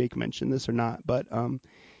don't know if Jake mentioned this or not, but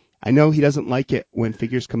I know he doesn't like it when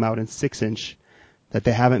figures come out in 6-inch that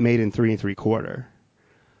they haven't made in 3 3/4.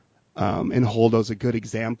 And Holdo's a good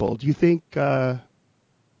example. Do you think? I'll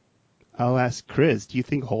ask Chris. Do you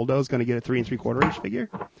think Holdo's going to get a 3 3/4 inch figure,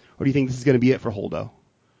 or do you think this is going to be it for Holdo?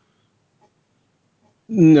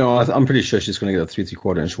 No, I'm pretty sure she's going to get a 3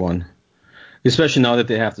 3/4 inch one, especially now that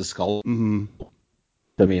they have the skull. Mm-hmm.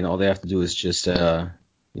 I mean, all they have to do is just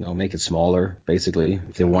make it smaller, basically,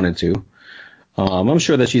 if they wanted to. I'm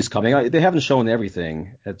sure that she's coming. They haven't shown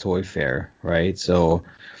everything at Toy Fair, right? So,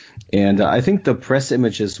 and I think the press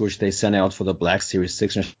images which they sent out for the Black Series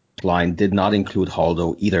 6-inch line did not include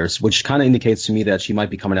Holdo either, which kind of indicates to me that she might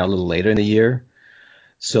be coming out a little later in the year.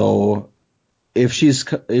 So, if she's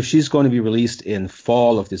going to be released in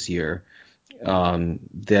fall of this year,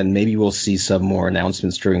 then maybe we'll see some more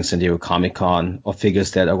announcements during San Diego Comic-Con of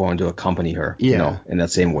figures that are going to accompany her, in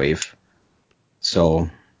that same wave. So,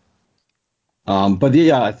 but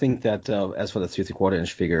yeah, I think that as for the 3 3/4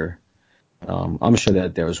 inch figure, I'm sure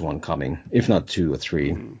that there is one coming, if not 2 or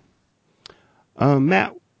 3.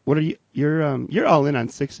 Matt, what are you're all in on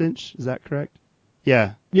 6-inch? Is that correct?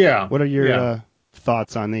 Yeah. Yeah. What are your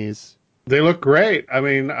thoughts on these? They look great. I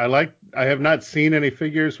mean, I have not seen any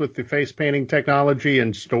figures with the face painting technology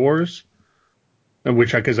in stores,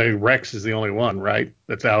 because Rex is the only one, right,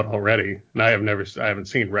 that's out already, and I haven't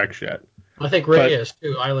seen Rex yet. I think Ray is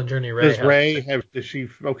too. Island Journey Ray. Does Ray have? Does she?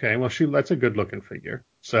 Okay, well, that's a good looking figure.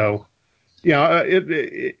 So,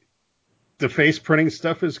 the face printing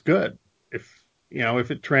stuff is good. If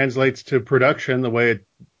it translates to production the way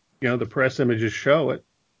the press images show it,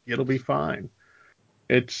 it'll be fine.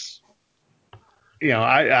 It's,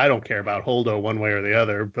 I don't care about Holdo one way or the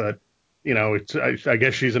other, but I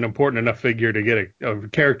guess she's an important enough figure to get a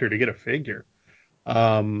character to get a figure.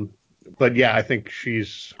 But yeah, I think she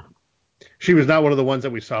was not one of the ones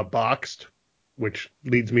that we saw boxed, which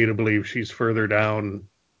leads me to believe she's further down,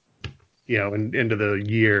 into the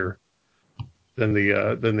year than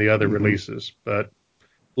the other releases. But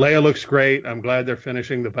Leia looks great. I'm glad they're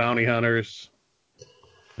finishing the Bounty Hunters.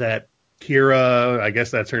 That Kira, I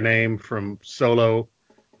guess that's her name, from Solo,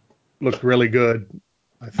 looked really good,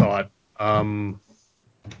 I thought.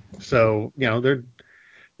 So,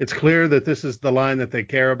 it's clear that this is the line that they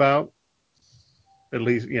care about, at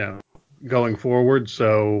least, going forward.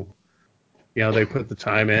 So, they put the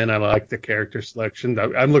time in. I like the character selection.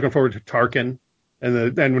 I'm looking forward to Tarkin,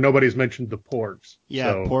 and nobody's mentioned the Porgs.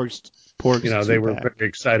 Yeah, so, Porgs. They were very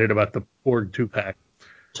excited about the Porg 2-pack.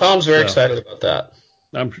 Tom's very excited about that.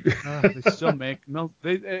 They still make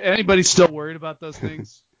anybody's still worried about those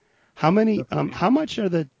things? How many? How much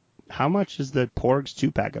is the Porgs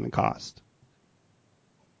 2-pack going to cost?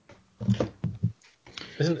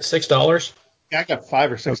 Isn't it $6? I got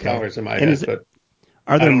 $5 or $6 in my and head.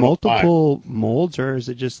 Are there multiple molds, or is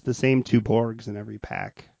it just the same 2 Porgs in every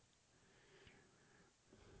pack?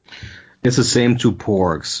 It's the same 2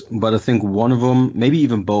 Porgs, but I think one of them, maybe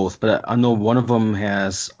even both, but I know one of them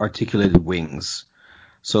has articulated wings.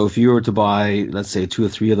 So if you were to buy, let's say, 2 or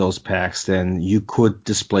 3 of those packs, then you could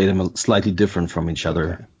display them slightly different from each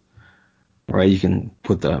other. Okay. Right? You can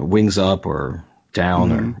put the wings up or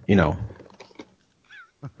down, or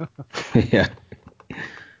Yeah.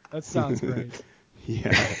 That sounds great.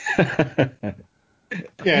 Yeah.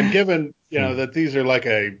 Yeah, and given that these are like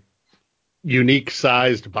a unique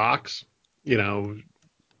sized box,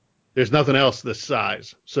 there's nothing else this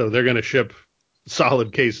size, so they're going to ship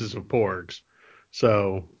solid cases of Porgs.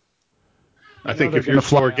 So I think if your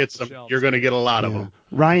store gets them, you're going to get a lot of them.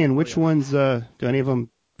 Ryan, which ones do any of them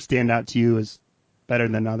stand out to you as better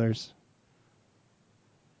than others?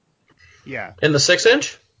 Yeah. In the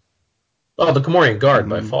 6-inch? Oh, the Gamorrean Guard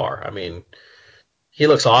by far. I mean, he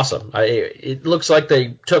looks awesome. It looks like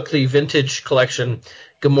they took the vintage collection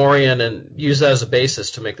Gamorrean and used that as a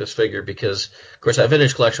basis to make this figure because, of course, that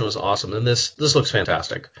vintage collection was awesome, and this looks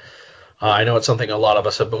fantastic. I know it's something a lot of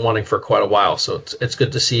us have been wanting for quite a while, so it's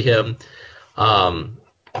good to see him.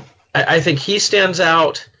 I think he stands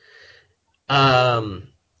out.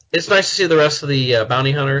 It's nice to see the rest of the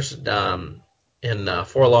bounty hunters in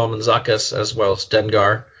Forlom and Zuckuss, as well as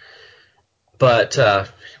Dengar. But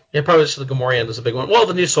probably just the Gamorrean is a big one. Well,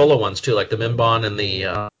 the new solo ones too, like the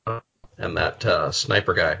Mimban and that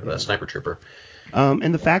sniper guy, the sniper trooper.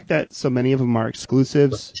 And the fact that so many of them are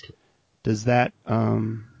exclusives, does that,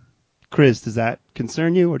 Chris, does that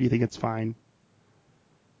concern you, or do you think it's fine?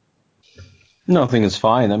 No, I think it's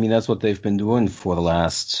fine. I mean, that's what they've been doing for the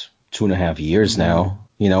last 2.5 years now.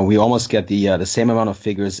 We almost get the same amount of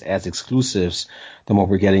figures as exclusives than what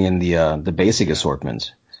we're getting in the basic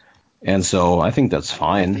assortment. And so I think that's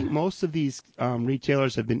fine. I think most of these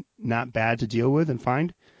retailers have been not bad to deal with and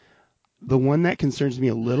find. The one that concerns me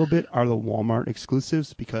a little bit are the Walmart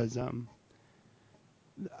exclusives because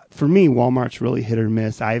for me, Walmart's really hit or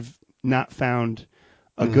miss. I've not found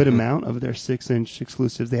a good amount of their 6-inch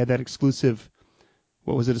exclusives. They had that exclusive,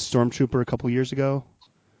 what was it, a Stormtrooper a couple years ago?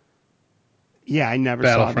 Yeah, I never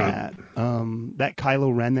saw that. That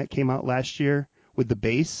Kylo Ren that came out last year with the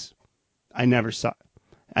base, I never saw.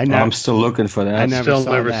 I'm still looking for that. I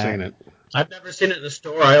never seen it. I've never seen it in the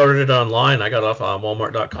store. I ordered it online. I got it off on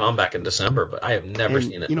Walmart.com back in December, but I have never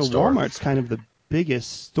seen it in the store. Walmart's kind of the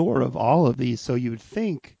biggest store of all of these, so you would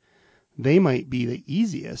think they might be the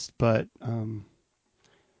easiest, but I don't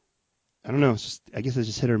know. I guess it's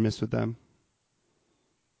just hit or miss with them.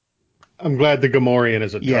 I'm glad the Gamorrean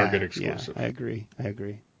is a Target exclusive. Yeah, I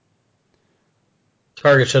agree.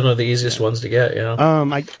 Target's one of the easiest ones to get, yeah.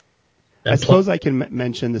 I suppose I can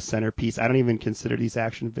mention the centerpiece. I don't even consider these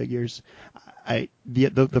action figures.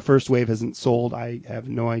 The first wave hasn't sold. I have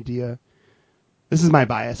no idea. This is my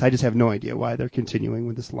bias. I just have no idea why they're continuing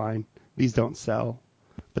with this line. These don't sell.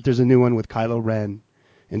 But there's a new one with Kylo Ren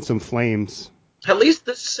and some flames. At least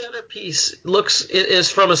this centerpiece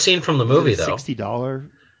is from a scene from the movie, though.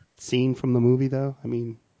 $60 scene from the movie, though. I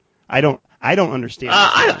mean, I don't understand.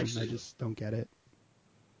 I just don't get it.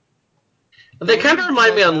 They kind of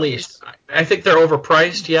remind me of Unleashed. I think they're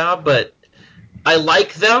overpriced, yeah, but I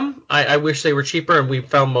like them. I wish they were cheaper, and we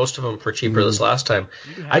found most of them for cheaper this last time.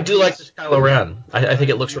 I do like this Kylo Ren. I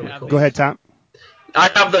think it looks really cool. Go ahead, Tom.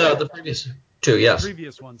 I have the previous two, yes. The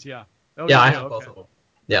previous ones, yeah. I have both of them.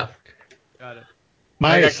 Yeah. Got it.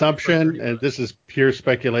 My assumption, and this is pure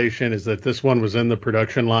speculation, is that this one was in the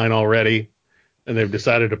production line already, and they've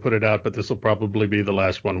decided to put it out, but this will probably be the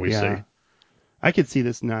last one we see. I could see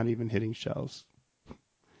this not even hitting shelves.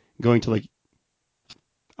 Going to like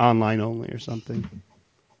online only or something.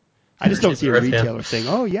 I just don't see a retailer saying,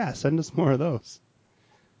 "Oh yeah, send us more of those."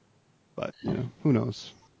 But who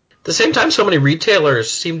knows? At the same time, so many retailers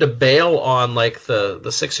seem to bail on like the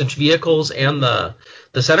 6-inch vehicles and the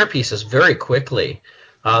centerpieces very quickly.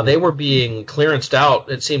 They were being clearanced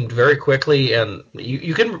out, it seemed, very quickly, and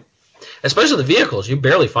you can, especially the vehicles, you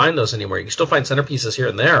barely find those anymore. You can still find centerpieces here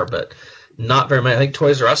and there, but not very many. I think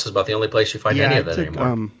Toys R Us is about the only place you find any of that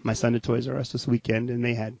anymore. My son to Toys R Us this weekend, and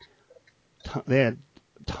they had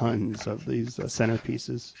tons of these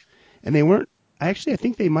centerpieces, and they weren't. I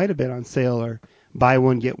think they might have been on sale or buy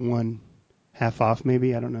one get one half off,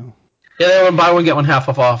 maybe. I don't know. Yeah, they were buy one get one half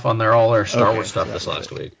off on all their Star Wars stuff this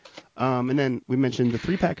last week. And then we mentioned the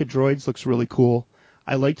 3-pack of droids looks really cool.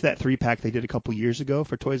 I liked that 3-pack they did a couple years ago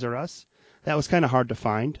for Toys R Us. That was kind of hard to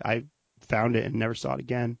find. I found it and never saw it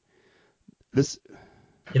again.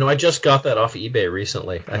 I just got that off eBay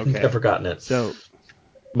recently. I've never gotten it. So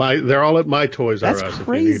they're all at my Toys R Us. That's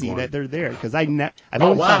crazy that they're there because I've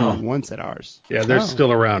only seen them once at ours. Yeah, they're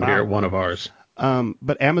still around here at one of ours.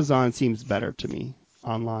 But Amazon seems better to me.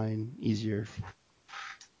 Online, easier.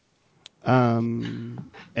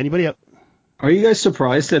 Anybody else? Are you guys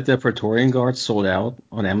surprised that the Praetorian Guard sold out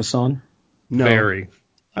on Amazon? No. Very.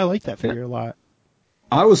 I like that figure a lot.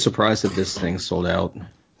 I was surprised that this thing sold out. That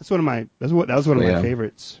was one of my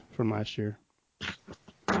favorites from last year.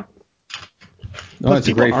 No, it's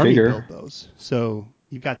a People great Army figure. built those, so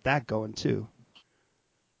you've got that going too.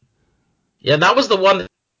 Yeah, that was the one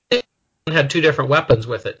that had two different weapons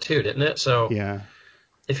with it too, didn't it? So Yeah.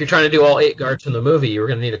 if you're trying to do all 8 guards in the movie, you were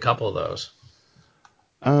going to need a couple of those.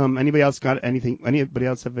 Anybody else got anything? Anybody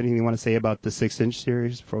else have anything you want to say about the 6-inch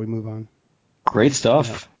series before we move on? Great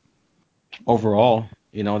stuff overall.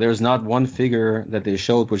 You know, there's not one figure that they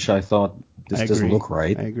showed which I thought this doesn't look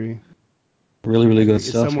right. I agree. Really, really good As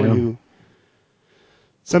stuff. someone Yeah. who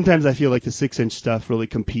sometimes I feel like the 6-inch stuff really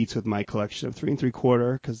competes with my collection of 3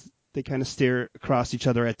 3/4 because they kind of stare across each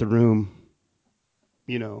other at the room.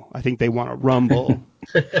 You know, I think they want to rumble,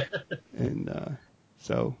 and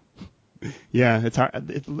so yeah, it's hard.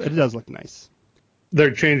 It does look nice.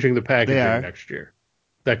 They're changing the They packaging are. next year.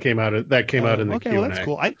 That came out in the Okay, Q&A. well that's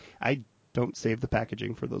cool. I don't save the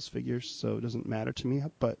packaging for those figures, so it doesn't matter to me.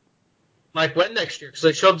 But Like when next year? Because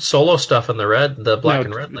they showed solo stuff in the black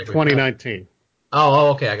and red. Like 2019.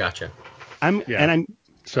 Okay, I gotcha. I'm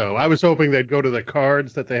So I was hoping they'd go to the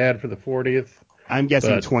cards that they had for the 40th. I'm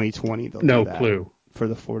guessing But 2020 they'll no do that clue. for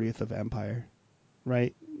the 40th of Empire,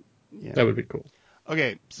 right? Yeah. That would be cool.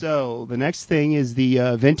 Okay, so the next thing is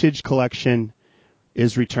the vintage collection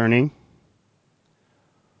is returning.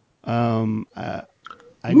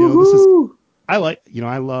 I know this is.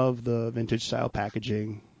 I love the vintage style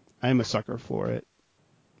packaging. I'm a sucker for it.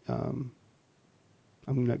 I'm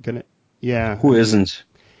not gonna. Yeah. Who isn't?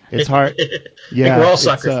 It's hard. Yeah. we're all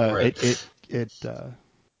suckers for it.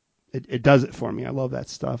 It does it for me. I love that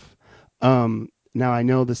stuff. Now I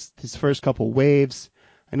know these first couple waves.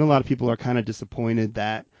 I know a lot of people are kind of disappointed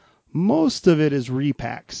that most of it is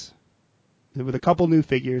repacks. With a couple new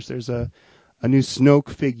figures, there's a new Snoke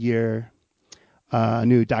figure, a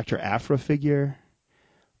new Dr. Aphra figure,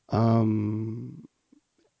 and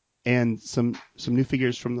some new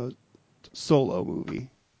figures from the Solo movie.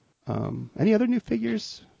 Any other new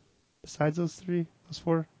figures besides those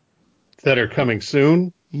 4? That are coming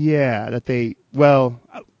soon. Yeah, okay,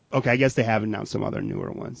 I guess they have announced some other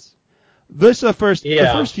newer ones. This is the first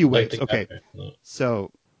few waves. Okay,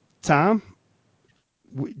 so Tom,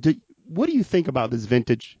 what do you think about this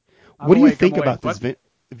vintage? What do you think about this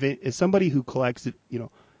as somebody who collects it,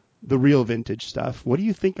 the real vintage stuff? What do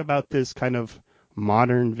you think about this kind of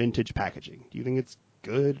modern vintage packaging? Do you think it's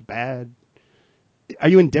good, bad? Are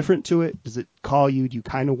you indifferent to it? Does it call you? Do you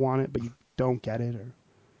kind of want it, but you don't get it? Or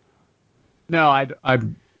no,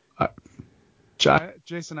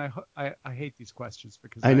 Jason, I hate these questions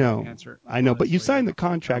because I know, don't answer. I know, but you signed the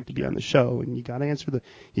contract to be on the show, and you got to answer the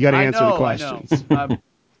questions. I know.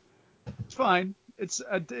 It's fine. It's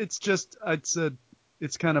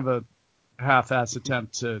kind of a half-ass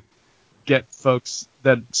attempt to get folks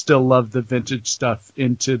that still love the vintage stuff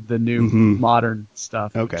into the new modern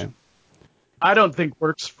stuff. Okay. I don't think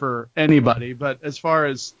works for anybody, but as far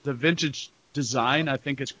as the vintage design, I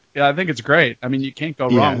think it's great. I mean, you can't go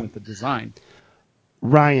wrong with the design.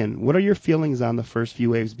 Ryan, what are your feelings on the first few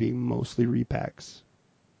waves being mostly repacks?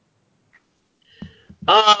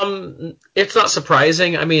 It's not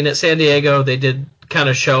surprising. I mean, at San Diego, they did kind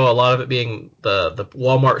of show a lot of it being the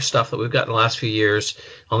Walmart stuff that we've got in the last few years,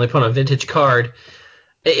 only put on vintage card.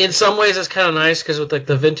 In some ways, it's kind of nice because with like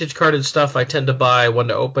the vintage carded stuff, I tend to buy one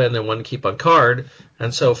to open and one to keep on card.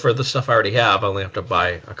 And so for the stuff I already have, I only have to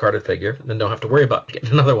buy a carded figure and then don't have to worry about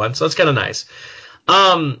getting another one. So it's kind of nice.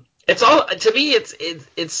 It's all, to me,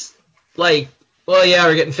 it's like, well, yeah,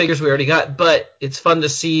 we're getting figures we already got, but it's fun to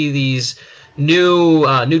see these new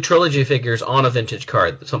trilogy figures on a vintage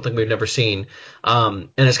card, something we've never seen.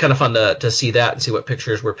 And it's kind of fun to see that and see what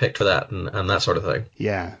pictures were picked for that and that sort of thing.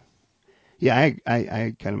 Yeah. Yeah,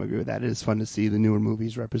 I kind of agree with that. It is fun to see the newer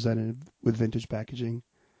movies represented with vintage packaging.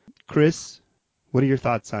 Chris, what are your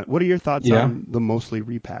thoughts on the mostly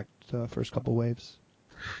repacked first couple waves?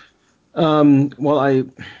 Well,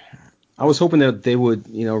 I was hoping that they would,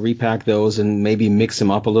 repack those and maybe mix them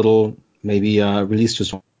up a little. Maybe release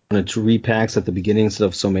just 1 or 2 repacks at the beginning instead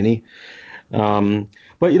of so many. But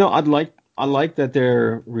I like that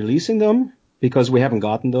they're releasing them because we haven't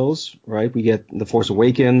gotten those, right? We get The Force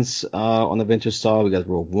Awakens on the vintage style. We got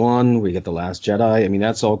Rogue One. We get The Last Jedi. I mean,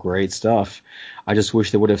 that's all great stuff. I just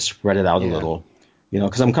wish they would have spread it out a little,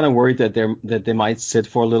 because I'm kind of worried that they might sit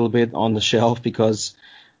for a little bit on the shelf because,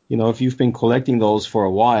 if you've been collecting those for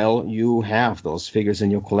a while, you have those figures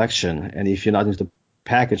in your collection. And if you're not into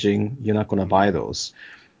packaging, you're not going to buy those.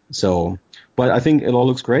 So, but I think it all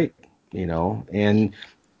looks great, and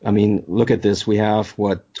I mean, look at this. We have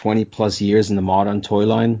 20 plus years in the modern toy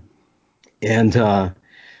line, and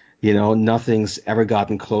nothing's ever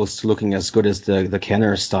gotten close to looking as good as the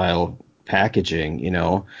Kenner style packaging.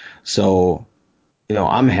 So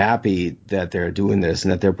I'm happy that they're doing this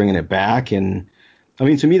and that they're bringing it back. And I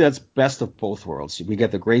mean, to me, that's best of both worlds. We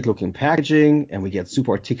get the great looking packaging and we get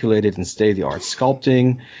super articulated and state of the art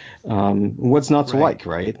sculpting. What's not to like,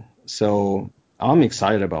 right? So I'm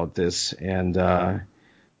excited about this. And, I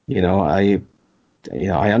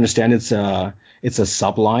understand it's a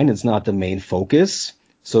subline. It's not the main focus.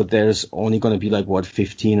 So there's only going to be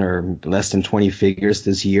 15 or less than 20 figures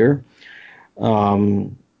this year.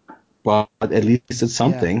 But at least it's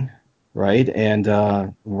something, right?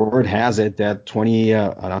 And word has it that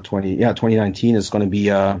 2019 is going to be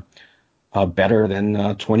better than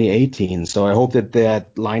 2018. So I hope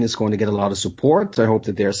that line is going to get a lot of support. I hope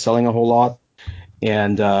that they're selling a whole lot.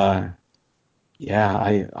 And I'm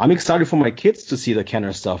excited for my kids to see the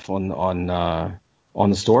Kenner stuff on the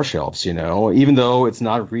store shelves. Even though it's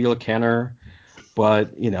not real Kenner,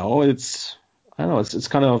 but it's. I don't know. It's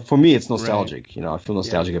kind of, for me, it's nostalgic. Right. I feel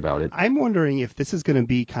nostalgic about it. I'm wondering if this is going to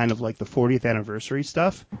be kind of like the 40th anniversary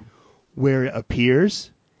stuff, where it appears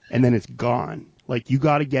and then it's gone. Like, you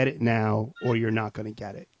got to get it now, or you're not going to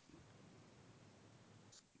get it.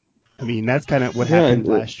 I mean, that's kind of what happened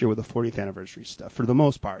last year with the 40th anniversary stuff. For the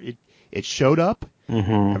most part, it showed up,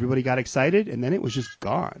 everybody got excited, and then it was just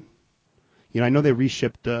gone. I know they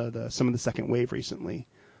reshipped some of the second wave recently,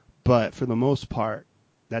 but for the most part,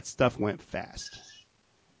 that stuff went fast.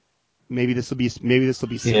 Maybe this will be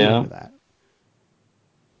similar to that.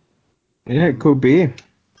 Yeah, it could be.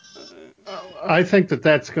 I think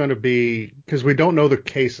that's going to be, because we don't know the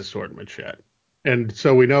case assortment yet, and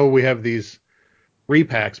so we know we have these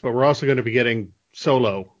repacks, but we're also going to be getting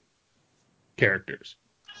solo characters,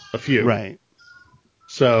 a few. Right.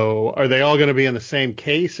 So are they all going to be in the same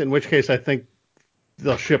case? In which case, I think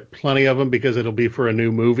they'll ship plenty of them because it'll be for a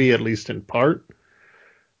new movie, at least in part.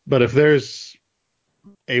 But if there's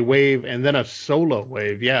a wave and then a solo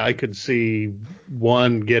wave, I could see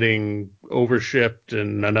one getting overshipped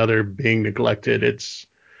and another being neglected.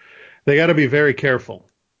 They got to be very careful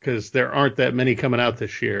because there aren't that many coming out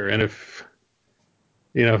this year. And if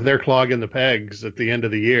they're clogging the pegs at the end of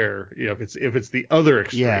the year, if it's the other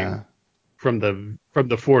extreme from the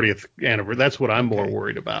 40th anniversary, that's what I'm more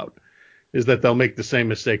worried about, is that they'll make the same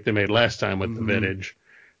mistake they made last time with the vintage,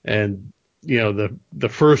 and the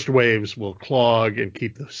first waves will clog and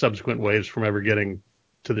keep the subsequent waves from ever getting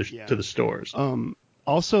to the stores.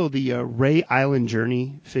 Also, the Ray Island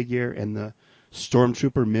Journey figure and the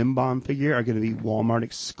Stormtrooper Mim Bomb figure are going to be Walmart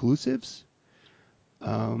exclusives.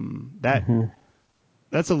 That's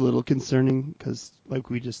a little concerning because, like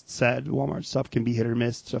we just said, Walmart stuff can be hit or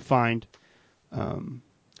miss to find.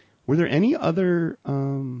 Were there any other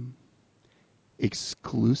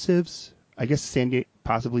exclusives? I guess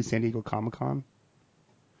possibly San Diego Comic-Con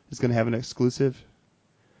is going to have an exclusive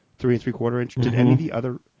 3 3/4 inch. Did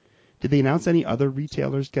they announce any other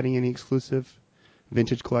retailers getting any exclusive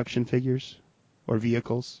vintage collection figures or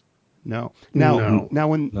vehicles? No. Now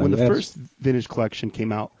when the first vintage collection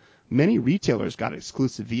came out, many retailers got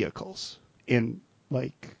exclusive vehicles in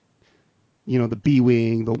the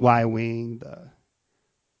B-Wing, the Y-Wing,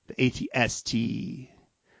 the AT-ST,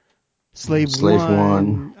 Slave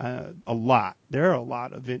One, a lot. There are a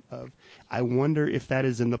lot of it. I wonder if that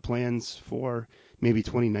is in the plans for maybe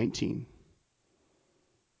 2019.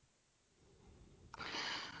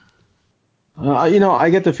 I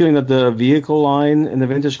get the feeling that the vehicle line in the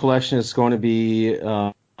vintage collection is going to be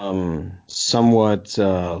somewhat,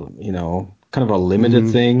 kind of a limited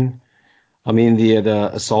thing. I mean, the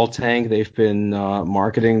assault tank, they've been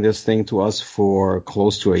marketing this thing to us for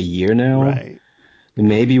close to a year now. Right.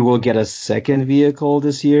 Maybe we'll get a second vehicle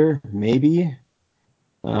this year, maybe.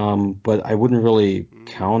 But I wouldn't really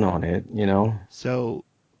count on it, So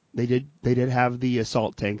they did have the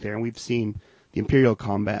assault tank there, and we've seen the Imperial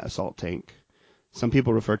Combat assault tank. Some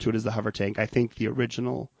people refer to it as the hover tank. I think the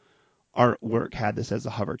original artwork had this as a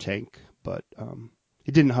hover tank, but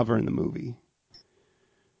it didn't hover in the movie.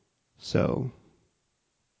 So,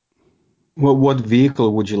 what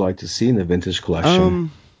vehicle would you like to see in the vintage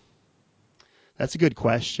collection? That's a good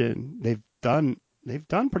question. They've done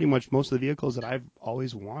pretty much most of the vehicles that I've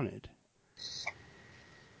always wanted.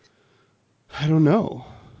 I don't know.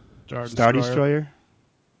 Star Destroyer.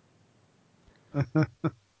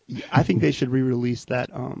 I think they should re-release that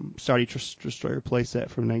Star Destroyer playset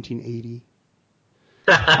from 1980.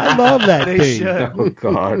 I love that thing. Should. Oh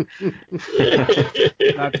God!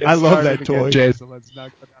 I love that toy. Jason, let's not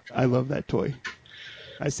go down that. I love that toy.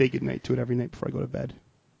 I say goodnight to it every night before I go to bed.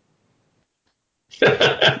 I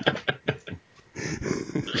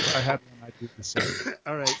had one. I do the same.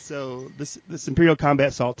 All right, so this Imperial Combat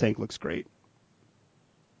Assault Tank looks great.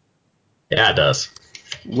 Yeah, it does.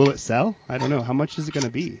 Will it sell? I don't know. How much is it going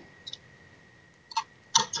to be?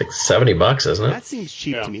 It's like $70, isn't it? That seems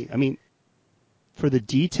cheap to me. I mean, for the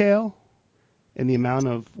detail and the amount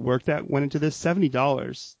of work that went into this,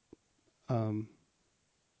 $70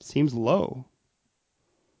 seems low.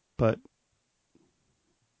 But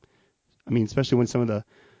I mean, especially when some of the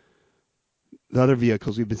other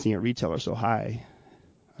vehicles we've been seeing at retail are so high.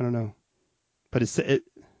 I don't know. But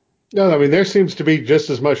No, I mean, there seems to be just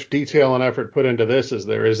as much detail and effort put into this as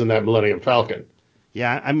there is in that Millennium Falcon.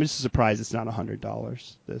 Yeah, I'm just surprised it's not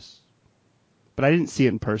 $100. But I didn't see it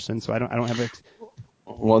in person, so I don't have it.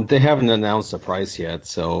 Well, they haven't announced the price yet,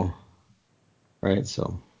 so right.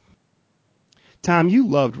 So, Tom, you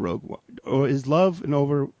loved Rogue One, or is love an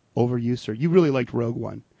overuse? Or you really liked Rogue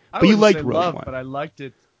One, I but you wouldn't liked say Rogue love, One. but I liked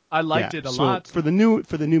it. I liked it a so lot. For the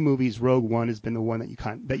new movies, Rogue One has been the one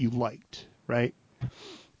that you liked, right?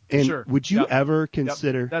 And Sure. would you ever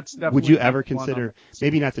consider? That's definitely would you number ever one consider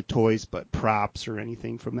maybe not the toys, but props or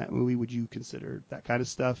anything from that movie? Would you consider that kind of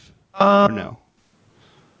stuff, or no?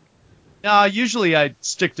 Usually I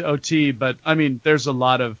stick to OT, but I mean, there's a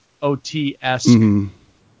lot of OT-esque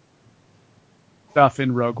stuff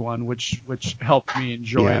in Rogue One, which helped me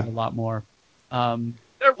enjoy it a lot more.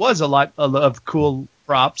 There was a lot of cool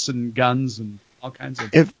props and guns and all kinds of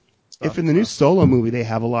stuff. If in the new Solo movie they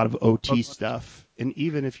have a lot of OT stuff, and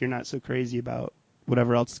even if you're not so crazy about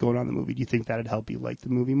whatever else is going on in the movie, do you think that'd help you like the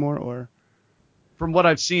movie more? Or from what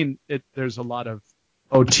I've seen, there's a lot of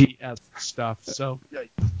OT-esque stuff. So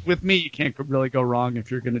with me, you can't really go wrong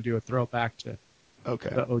if you're going to do a throwback to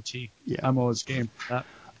the OT. Yeah. I'm always game for that.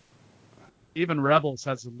 Even Rebels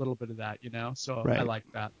has a little bit of that, so I like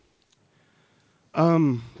that.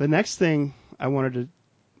 The next thing I wanted to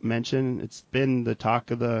mention, it's been the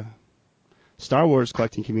talk of the Star Wars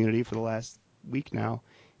collecting community for the last week now,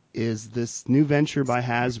 is this new venture by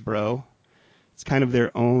Hasbro. It's kind of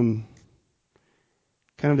their own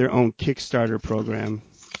Kickstarter program.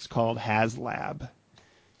 It's called HasLab,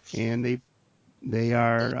 and they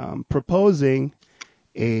are proposing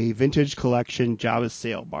a vintage collection Jabba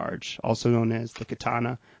sail barge, also known as the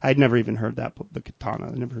Katana. I'd never even heard that, the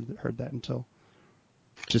Katana. I never heard that until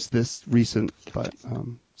just this recent, but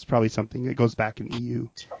it's probably something that goes back in EU.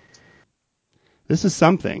 This is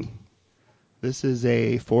something. This is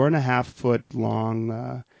a 4.5-foot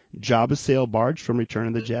long Jabba sail barge from Return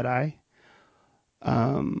of the Jedi.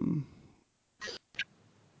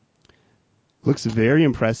 Looks very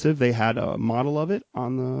impressive. They had a model of it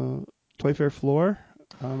on the Toy Fair floor,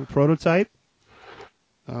 a prototype.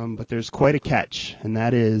 But there's quite a catch, and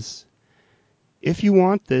that is, if you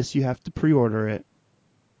want this, you have to pre-order it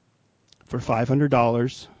for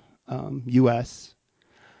 $500 US,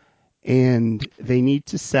 and they need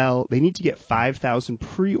to get 5,000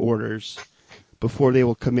 pre-orders before they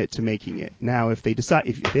will commit to making it. Now, if they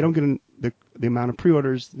don't get the amount of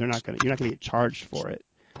pre-orders, you're not going to get charged for it.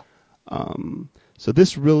 So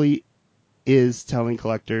this really is telling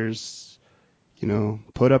collectors,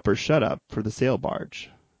 put up or shut up for the sail barge.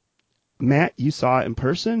 Matt, you saw it in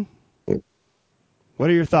person. What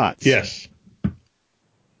are your thoughts? Yes.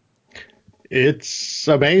 It's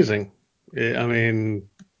amazing. I mean,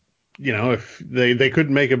 if they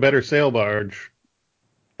couldn't make a better sail barge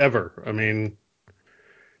ever. I mean,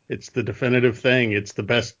 it's the definitive thing. It's the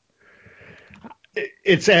best.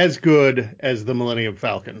 It's as good as the Millennium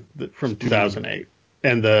Falcon from 2008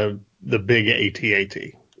 and the big AT-AT.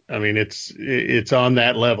 I mean, it's on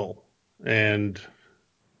that level, and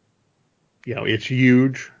it's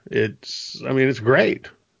huge. It's great.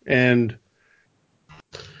 And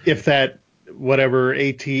if that whatever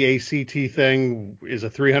AT-ACT thing is a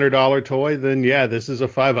 $300 toy, then yeah, this is a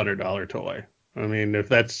 $500 toy. I mean, if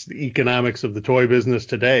that's the economics of the toy business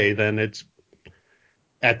today, then it's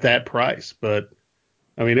at that price. But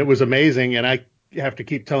I mean, it was amazing, and I have to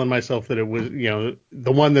keep telling myself that it was,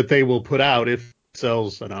 the one that they will put out, if it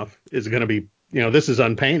sells enough, is going to be, this is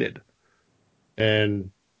unpainted,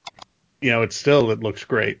 and it looks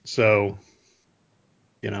great. So,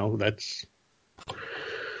 that's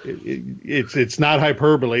it's not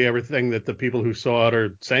hyperbole, everything that the people who saw it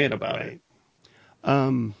are saying about it.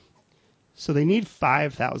 So they need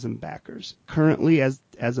 5,000 backers currently, as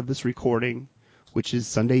of this recording, which is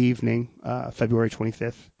Sunday evening, February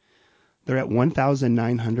 25th. They're at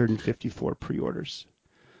 1,954 pre-orders.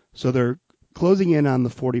 So they're closing in on the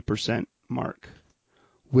 40% mark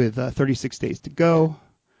with 36 days to go.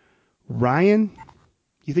 Ryan, do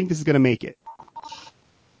you think this is going to make it?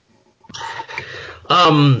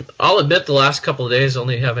 I'll admit the last couple of days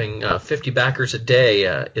only having 50 backers a day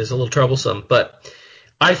is a little troublesome, but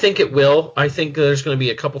I think it will. I think there's going to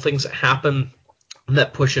be a couple things that happen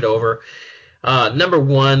that push it over. Number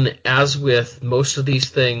one, as with most of these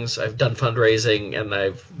things, I've done fundraising and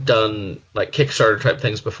I've done like Kickstarter type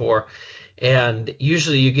things before, and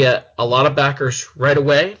usually you get a lot of backers right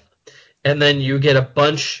away, and then you get a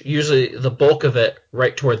bunch, usually the bulk of it,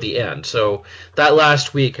 right toward the end. So that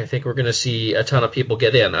last week, I think we're going to see a ton of people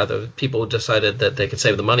get in. Either people who decided that they could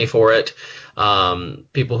save the money for it,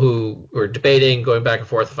 people who were debating, going back and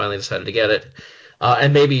forth, finally decided to get it,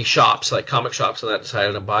 and maybe shops, like comic shops, and that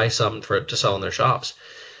decided to buy some to sell in their shops.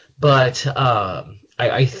 But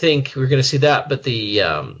I think we're going to see that. But the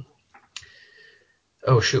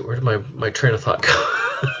oh shoot, where did my train of thought go?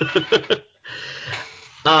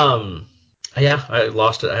 Yeah, I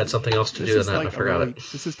lost it. I had something else to do, and I forgot it.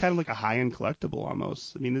 This is kind of like a high-end collectible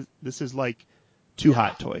almost. I mean, this is like two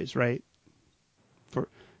Hot Toys, right?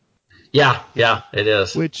 Yeah, it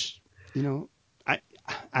is. Which,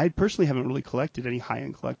 I personally haven't really collected any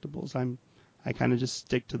high-end collectibles. I kind of just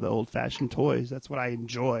stick to the old-fashioned toys. That's what I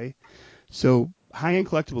enjoy. So high-end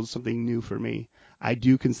collectible is something new for me. I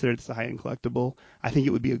do consider this a high-end collectible. I think it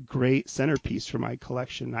would be a great centerpiece for my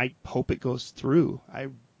collection. I hope it goes through. I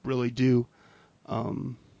really do.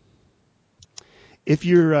 If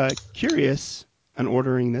you're curious on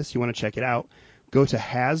ordering this, you want to check it out, go to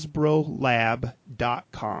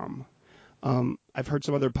HasbroLab.com. I've heard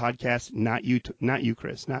some other podcasts, not you,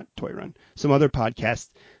 Chris, not Toy Run, some other podcasts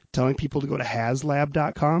telling people to go to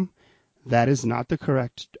HasLab.com. That is not the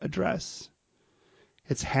correct address.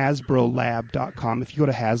 It's HasbroLab.com. If you go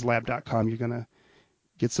to HasLab.com, you're going to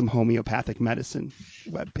get some homeopathic medicine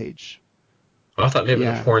webpage. I thought maybe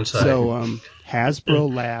the porn side. So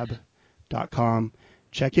HasbroLab.com.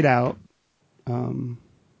 Check it out.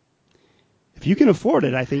 If you can afford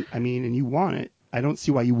it, and you want it, I don't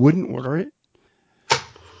see why you wouldn't order it.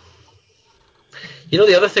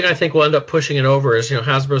 The other thing I think will end up pushing it over is,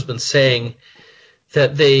 Hasbro's been saying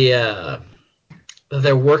that they're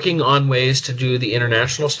working on ways to do the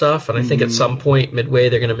international stuff, and I think at some point midway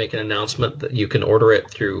they're going to make an announcement that you can order it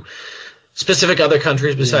through specific other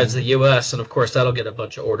countries besides the U.S., and of course that'll get a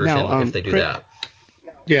bunch of orders if they do that.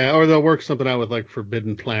 Yeah, or they'll work something out with like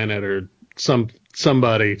Forbidden Planet or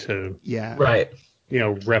somebody to right,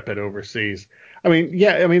 rep it overseas.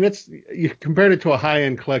 It's you compared it to a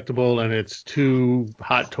high-end collectible, and it's two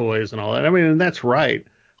Hot Toys and all that. And that's right,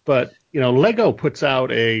 but Lego puts out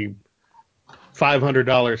a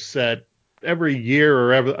 $500 set every year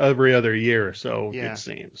or every other year or so, it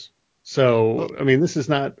seems. So, this is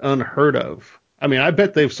not unheard of. I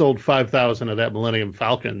bet they've sold 5,000 of that Millennium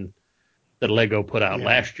Falcon that Lego put out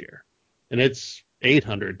last year, and it's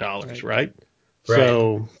 $800, right?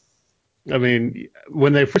 So, when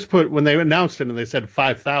they announced it and they said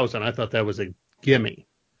 5,000, I thought that was a gimme.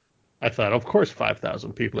 I thought, of course,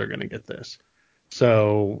 5,000 people are going to get this.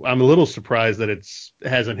 So I'm a little surprised that it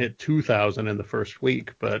hasn't hit 2,000 in the first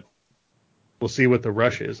week, but we'll see what the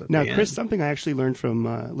rush is. Now, Chris, something I actually learned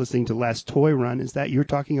from listening to Last Toy Run is that you're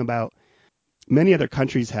talking about many other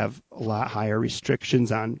countries have a lot higher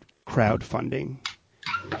restrictions on crowdfunding,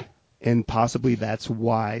 and possibly that's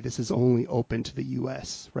why this is only open to the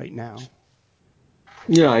U.S. right now.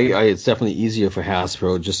 Yeah, it's definitely easier for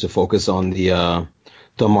Hasbro just to focus on the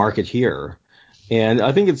market here. And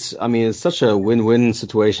I think it's such a win-win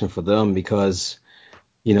situation for them because,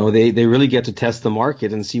 they really get to test the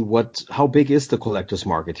market and see how big is the collector's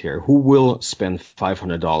market here? Who will spend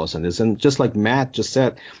 $500 on this? And just like Matt just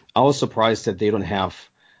said, I was surprised they didn't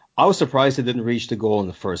reach the goal on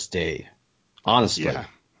the first day, honestly. Yeah.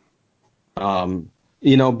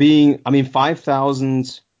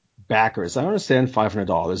 5,000 backers. I understand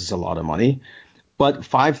 $500 is a lot of money, but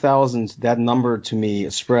 5,000, that number to me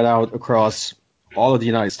spread out across all of the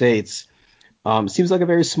United States, seems like a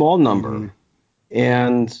very small number. Mm-hmm.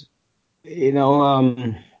 And,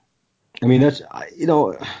 that's,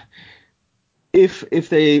 if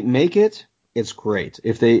they make it, it's great.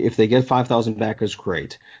 If they get 5,000 backers,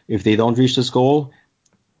 great. If they don't reach this goal,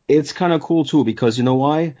 it's kind of cool too, because you know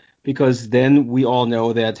why? Because then we all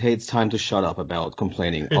know that, hey, it's time to shut up about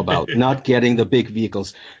complaining about not getting the big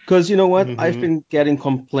vehicles. Because you know what? Mm-hmm. I've been getting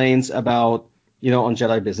complaints about, on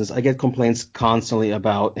Jedi Business, I get complaints constantly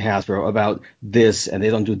about Hasbro, about this, and they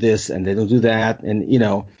don't do this, and they don't do that, and,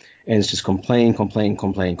 and it's just complain.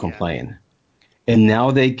 And now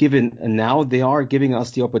they are giving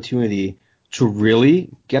us the opportunity to really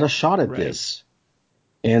get a shot at this.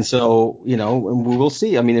 And so, we will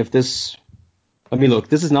see. If this, look,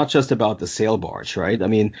 this is not just about the sail barge, right?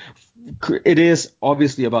 It is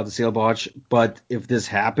obviously about the sail barge, but if this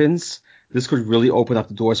happens, this could really open up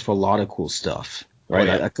the doors for a lot of cool stuff, right?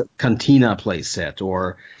 Oh, yeah. A Cantina play set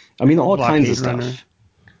or, all kinds of stuff.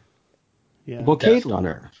 Yeah. Blockade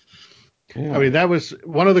Runner. Yeah. I mean, that was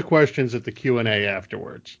one of the questions at the Q&A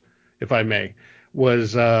afterwards, if I may,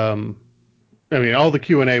 was, I mean, all the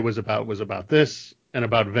Q&A was about this and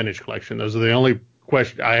about Vintage Collection. Those are the only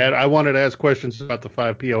questions I had. I wanted to ask questions about the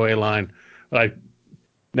 5 POA line, but I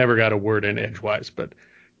never got a word in edgewise. But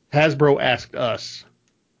Hasbro asked us,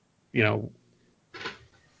 you know,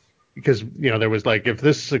 because, you know, there was like, if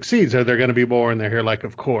this succeeds, are there going to be more? And they're here like,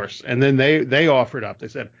 of course. And then they offered up. They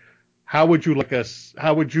said, how would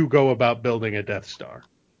you go about building a Death Star?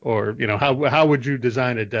 Or, you know, how would you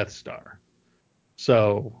design a Death Star?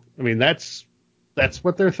 So, I mean, that's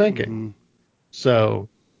what they're thinking. Mm-hmm. So,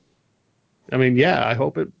 I mean, yeah, I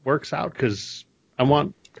hope it works out because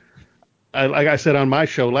like I said on my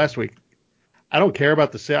show last week, I don't care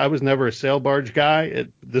about the sale. I was never a sail barge guy.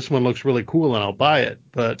 This one looks really cool and I'll buy it,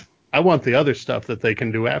 but I want the other stuff that they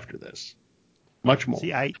can do after this. Much more.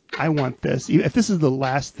 See, I want this. If this is the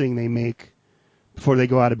last thing they make before they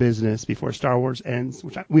go out of business, before Star Wars ends,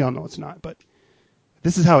 which we all know it's not, but if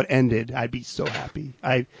this is how it ended, I'd be so happy.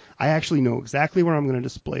 I actually know exactly where I'm going to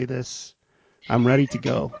display this. I'm ready to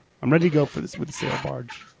go. I'm ready to go for this with the sail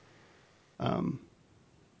barge. I'm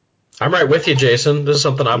right with you, Jason. This is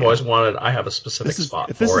something I've always wanted. I have a specific spot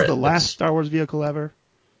for it. If this is the last Star Wars vehicle ever,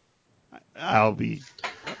 I'll be,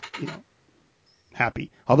 you know,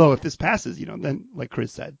 happy. Although if this passes, you know, then like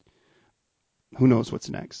Chris said, who knows what's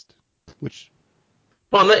next?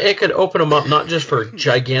 Well, it could open them up not just for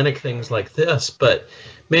gigantic things like this, but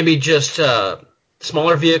maybe just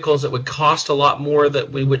smaller vehicles that would cost a lot more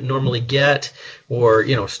that we wouldn't normally get, or,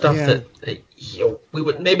 you know, stuff that we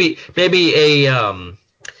would maybe a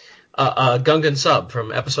Gungan sub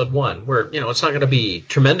from Episode 1, where, you know, it's not going to be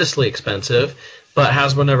tremendously expensive, but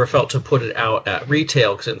Hasbro never felt to put it out at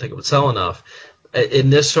retail because they didn't think it would sell enough. In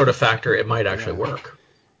this sort of factor, it might actually work.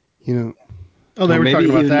 You know. Oh, they were talking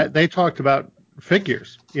about that. They talked about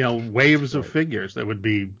figures, you know, waves of figures that would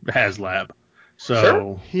be HasLab.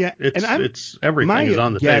 So yeah, it's everything is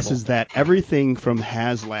on the table. My guess table. is that everything from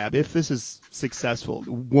HasLab, if this is successful,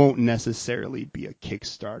 won't necessarily be a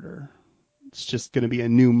Kickstarter. It's just going to be a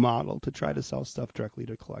new model to try to sell stuff directly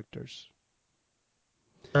to collectors.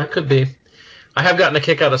 That could be. I have gotten a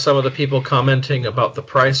kick out of some of the people commenting about the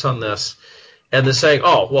price on this, and they're saying,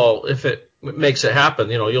 "Oh, well, if it makes it happen,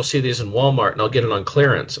 you know, you'll see these in Walmart, and I'll get it on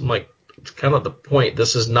clearance." I'm like, it's kind of the point.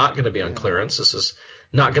 This is not going to be on clearance. This is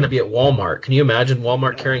not going to be at Walmart. Can you imagine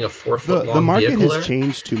Walmart carrying a 4-foot long The market vehicle has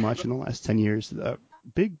changed too much in the last 10 years. The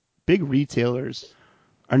big retailers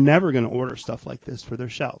are never going to order stuff like this for their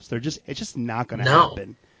shelves. It's just not going to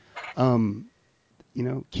happen. You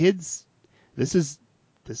know, kids, this is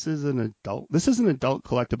an adult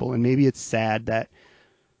collectible, and maybe it's sad that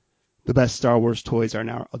the best Star Wars toys are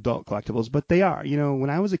now adult collectibles, but they are. You know, when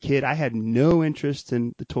I was a kid, I had no interest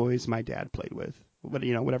in the toys my dad played with, but,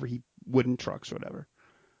 you know, whatever wooden trucks or whatever,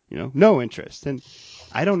 you know, no interest. And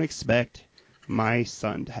I don't expect my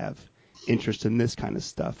son to have interest in this kind of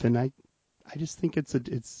stuff. And I just think it's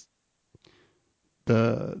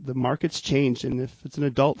the market's changed, and if it's an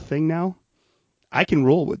adult thing now, I can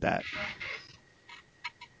roll with that.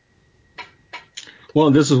 Well,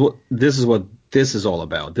 this is what this is all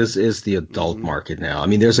about. This is the adult market now. I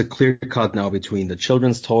mean, there's a clear cut now between the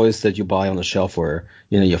children's toys that you buy on the shelf, where,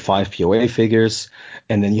 you know, your 5 POA figures,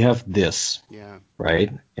 and then you have this, right?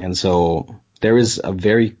 And so there is a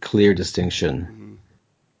very clear distinction. Mm-hmm.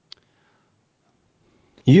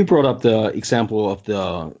 You brought up the example of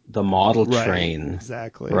the model train,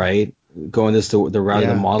 exactly, right? Going the route of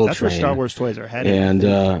the model that's train. That's where Star Wars toys are headed,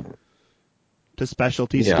 and to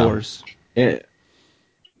specialty stores.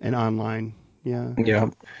 And online, yeah,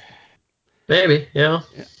 maybe, yeah.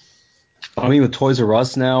 I mean, with Toys R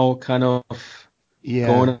Us now, kind of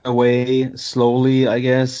going away slowly, I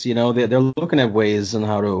guess. You know, they're looking at ways on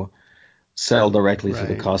how to sell directly to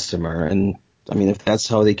the customer, and I mean, if that's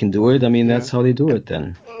how they can do it, I mean, that's how they do it.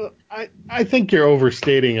 Then I think you're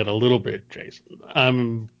overstating it a little bit,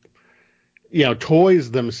 Jason. You know, toys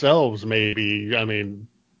themselves maybe, I mean,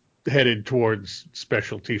 headed towards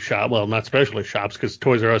specialty shop. Well, not specialty shops because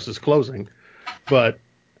Toys R Us is closing. But,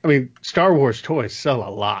 I mean, Star Wars toys sell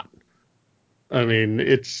a lot. I mean,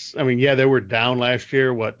 they were down last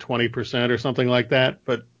year, 20% or something like that.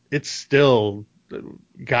 But it's still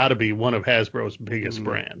got to be one of Hasbro's biggest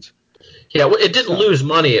brands. Yeah, well, it didn't lose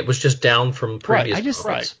money. It was just down from previous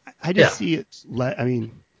months. I just see it. I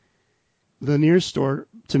mean, the nearest store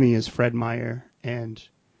to me is Fred Meyer, and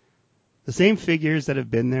the same figures that have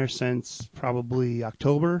been there since probably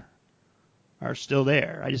October are still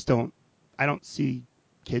there. I don't see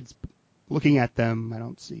kids looking at them. I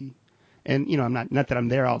don't see, and, you know, I'm not that I'm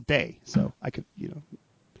there all day, so I could, you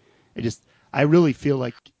know, I really feel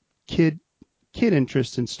like kid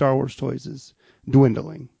interest in Star Wars toys is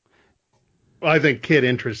dwindling. Well, I think kid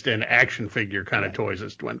interest in action figure kind of toys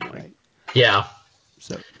is dwindling. Right. Yeah.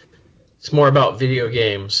 So It's more about video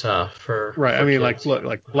games for right. For I mean, kids.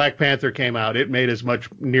 like Black Panther came out. It made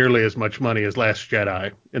nearly as much money as Last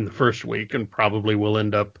Jedi in the first week, and probably will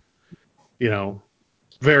end up,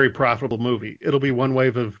 very profitable movie. It'll be one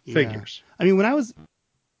wave of figures. I mean, when I was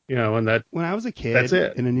and when I was a kid that's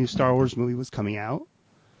it. and a new Star Wars movie was coming out,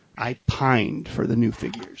 I pined for the new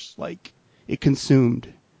figures. Like it consumed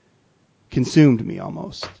me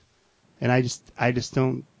almost. And I just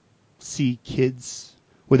don't see kids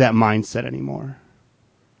with that mindset anymore.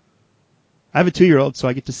 I have a 2-year-old, so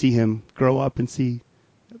I get to see him grow up and see.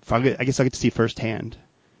 I guess I get to see firsthand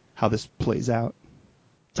how this plays out.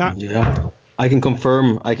 Tom, Yeah, I can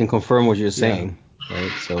confirm what you're saying.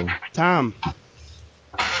 Right. So Tom,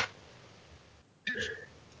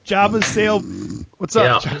 Jabba's sail. What's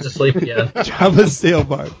up? Yeah, he's asleep again. Jabba's sail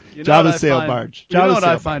barge. Jabba's sail barge. You know Jabba's what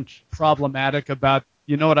sail I find problematic about?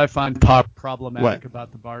 Problematic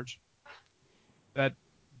about the barge? That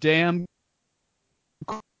damn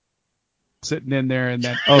sitting in there and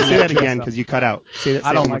then. Oh, say that again because you cut out. Say that.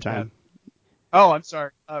 I don't one more like time. That. Oh, I'm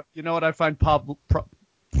sorry. You know what I find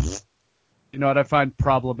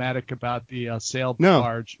problematic about the sail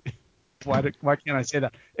barge? Why can't I say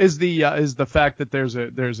that? Is the fact that there's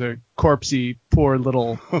a corpsey poor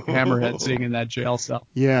little hammerhead sitting in that jail cell.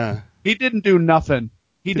 Yeah. He didn't do nothing.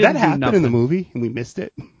 Did that happen in the movie and we missed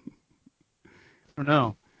it? I don't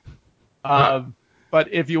know.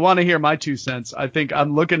 But if you want to hear my 2 cents, I think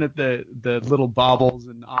I'm looking at the little baubles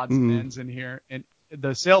and odds and ends in here, and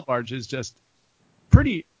the sail barge is just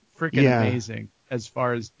pretty freaking amazing as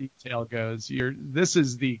far as detail goes. This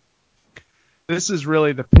is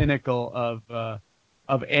really the pinnacle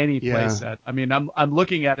of any playset. I mean, I'm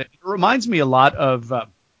looking at it. It reminds me a lot of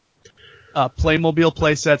Playmobil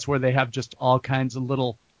playsets where they have just all kinds of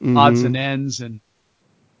little odds and ends and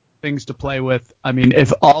things to play with. I mean,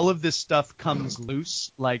 if all of this stuff comes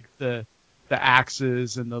loose, like the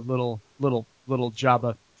axes and the little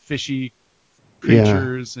Jabba fishy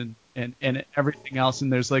creatures and everything else,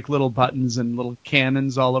 and there's like little buttons and little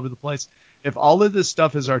cannons all over the place. If all of this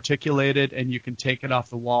stuff is articulated and you can take it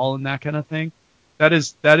off the wall and that kind of thing, that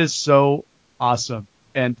is so awesome.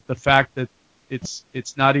 And the fact that it's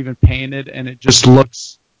not even painted and it just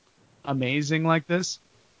looks amazing like this.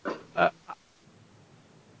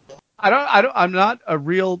 I'm not a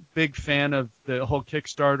real big fan of the whole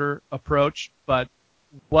Kickstarter approach, but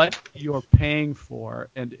what you're paying for,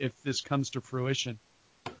 and if this comes to fruition,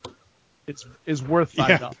 is worth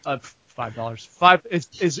 $5.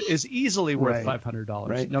 Is easily worth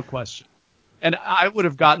 $500, no question. And I would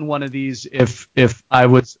have gotten one of these if I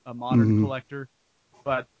was a modern collector,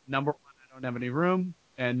 but number one, I don't have any room,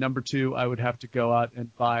 and number two, I would have to go out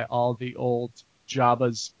and buy all the old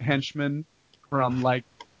Jabba's henchmen from like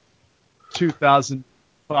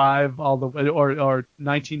 2005 all the way, or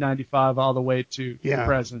 1995 all the way to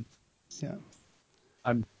present. Yeah.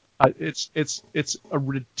 It's a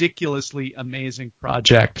ridiculously amazing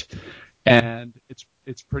project, and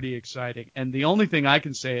it's pretty exciting. And the only thing I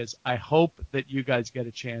can say is I hope that you guys get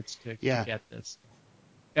a chance to get this.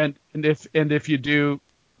 And if you do,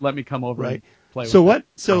 let me come over and play with it.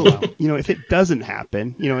 So if it doesn't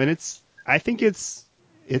happen, and I think it's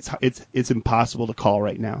impossible to call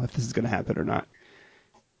right now if this is going to happen or not.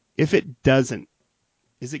 If it doesn't,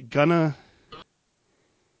 is there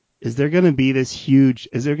going to be this huge,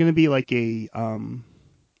 is there going to be like a,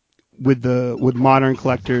 with modern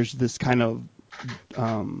collectors, this kind of,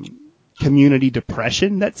 community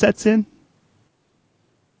depression that sets in?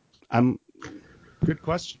 Good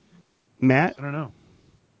question. Matt? I don't know.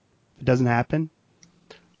 It doesn't happen?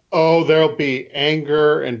 Oh, there'll be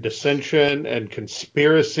anger and dissension and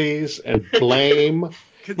conspiracies and blame.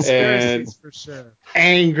 Conspiracies for sure.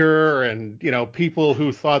 Anger and, people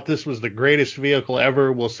who thought this was the greatest vehicle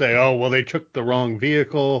ever will say, oh, well, they took the wrong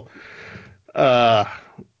vehicle. I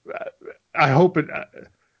hope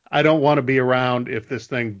I don't want to be around if this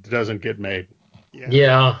thing doesn't get made.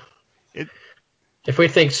 Yeah. If we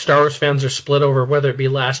think Star Wars fans are split over whether it be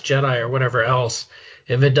Last Jedi or whatever else,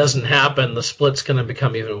 if it doesn't happen, the split's going to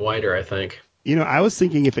become even wider, I think. I was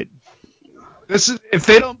thinking if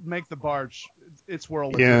they don't make the barge, it's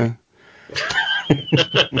World War III.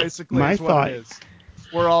 Basically, my it's what thought it is.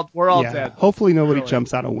 We're all dead. Hopefully nobody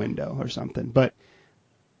jumps out a window or something, but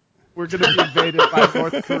we're going to be invaded by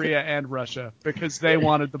North Korea and Russia because they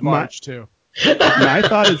wanted the barge too. My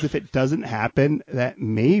thought is if it doesn't happen, that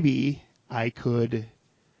maybe I could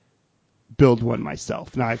build one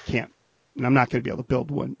myself. Now I can't, and I'm not going to be able to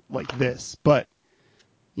build one like this, but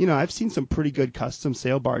I've seen some pretty good custom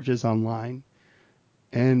sail barges online,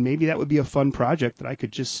 and maybe that would be a fun project that I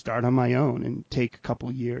could just start on my own and take a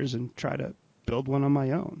couple years and try to build one on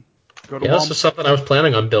my own. Go to Yeah, this is something I was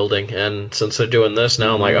planning on building, and since they're doing this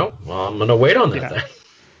now, I'm like, oh, well, I'm gonna wait on that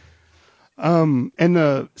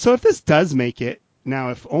then. So if this does make it, now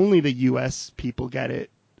if only the U.S. people get it,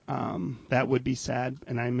 that would be sad,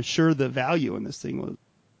 and I'm sure the value in this thing will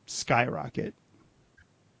skyrocket.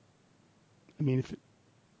 I mean,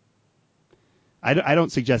 I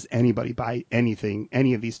don't suggest anybody buy any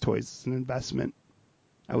of these toys as an investment.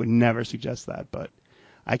 I would never suggest that, but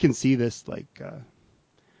I can see this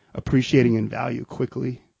appreciating in value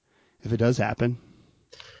quickly if it does happen.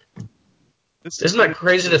 Isn't that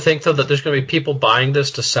crazy to think, though, that there's going to be people buying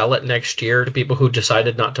this to sell it next year to people who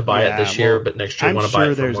decided not to buy it this year, but next year want to buy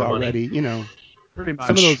it for more money? I'm sure there's already, Pretty much.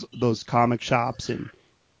 some of those comic shops and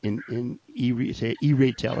in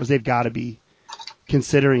e-retailers, they've got to be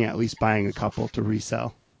considering at least buying a couple to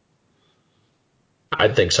resell. I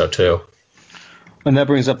think so, too. And that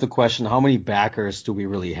brings up the question, how many backers do we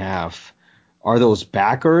really have? Are those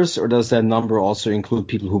backers, or does that number also include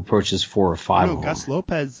people who purchase 4 or 5 of them? Gus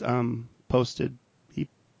Lopez posted he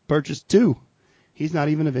purchased 2. He's not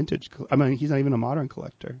even he's not even a modern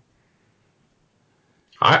collector.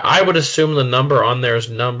 I would assume the number on there is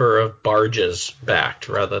number of barges backed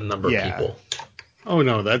rather than number of people. Oh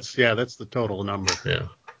no, that's the total number. Yeah.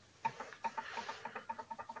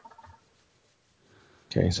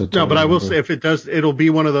 Okay, so no, but I will say, if it does, it'll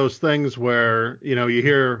be one of those things where you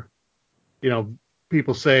hear,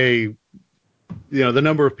 people say, the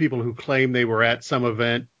number of people who claim they were at some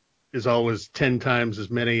event is always 10 times as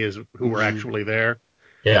many as who were actually there.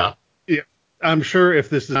 Yeah. I'm sure if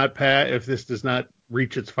this does not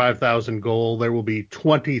reach its 5,000 goal, there will be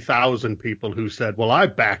 20,000 people who said, well, I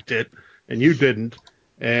backed it and you didn't.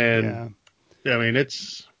 And I mean,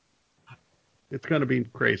 it's going to be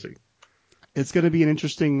crazy. It's going to be an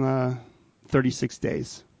interesting 36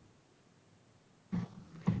 days.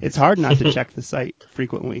 It's hard not to check the site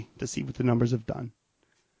frequently to see what the numbers have done.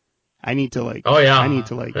 I need to let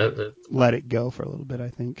it go for a little bit, I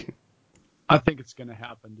think. I think it's going to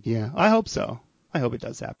happen. Yeah, I hope so. I hope it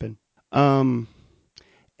does happen. And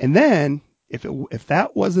then if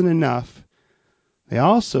that wasn't enough, they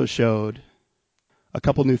also showed a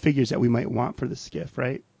couple new figures that we might want for the skiff,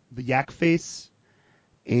 right? The Yak Face,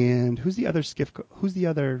 and who's the other skiff? Who's the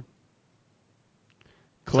other?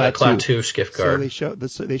 Klaatu skiff guard. So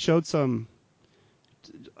they showed some.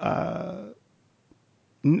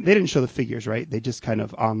 They didn't show the figures, right? They just kind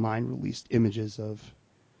of online released images of.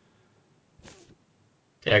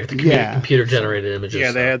 Yeah, the computer-generated images.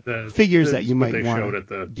 Yeah, they had the figures that you might want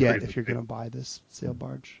to get if you're going to buy this sail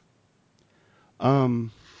barge.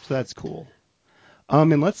 So that's cool.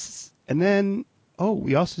 And then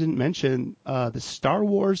we also didn't mention the Star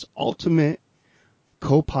Wars Ultimate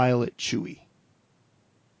Co-Pilot Chewie.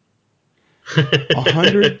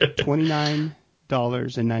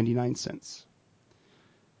 $129.99.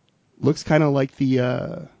 Looks kind of like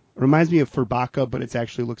reminds me of Furbaka, but it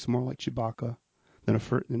actually looks more like Chewbacca than a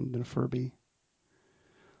Furby.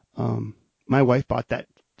 My wife bought that.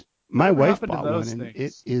 My wife bought one, and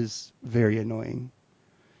it is very annoying.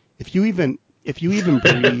 If you even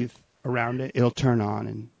breathe around it, it'll turn on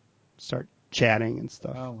and start chatting and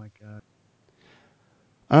stuff. Oh my god.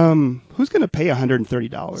 Who's gonna pay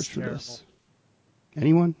 $130 for this?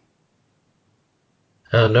 Anyone?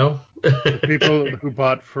 No. The people who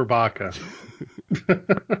bought Furbaka.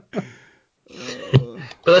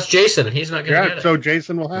 But that's Jason, and he's not going to get it. So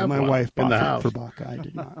Jason will have my one wife bought in the house. Furbaka. I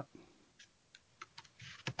did not.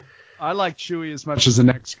 I like Chewie as much as the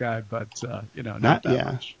next guy, but not that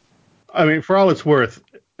much. I mean, for all it's worth,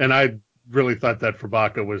 and I really thought that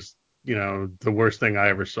Furbaka was, the worst thing I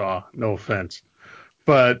ever saw. No offense,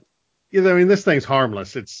 but I mean, this thing's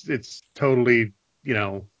harmless. It's totally,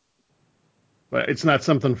 but it's not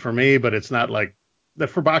something for me. But it's not like the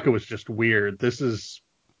Furbaka was just weird. This is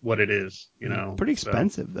what it is, Pretty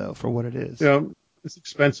expensive though for what it is. It's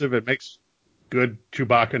expensive. It makes good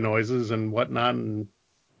Chewbacca noises and whatnot, and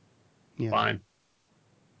fine.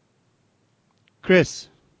 Chris,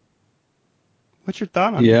 what's your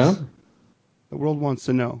thought on this? The world wants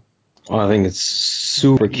to know. Oh, I think it's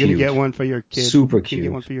super cute. You're gonna get one for your kid. Super You're cute. gonna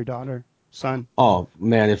get one for your daughter, son. Oh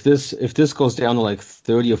man, if this goes down to like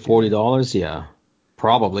 $30 or $40, yeah,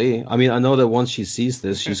 probably. I mean, I know that once she sees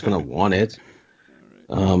this, she's gonna want it.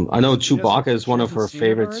 I know Chewbacca is one of her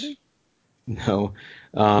favorites. No,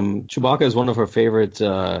 Chewbacca is one of her favorite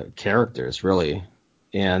characters, really,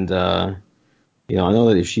 and I know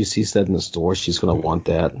that if she sees that in the store, she's gonna want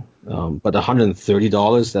that. But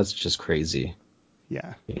 $130, that's just crazy.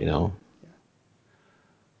 Yeah. You know.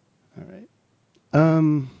 All right.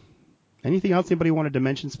 Anything else anybody wanted to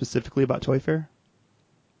mention specifically about Toy Fair?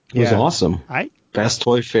 It was awesome. Best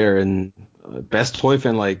toy fair in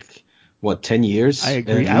like what 10 years? I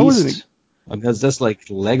agree. At least. I mean, that's like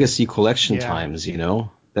legacy collection times, you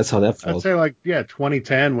know. That's how that felt. I'd say like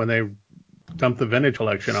 2010 when they dumped the vintage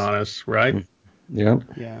collection on us, right? Yeah.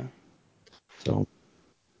 Yeah. So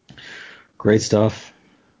great stuff.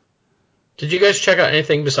 Did you guys check out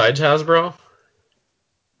anything besides Hasbro?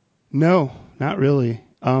 No, not really.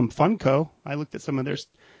 Funko. I looked at some of theirs.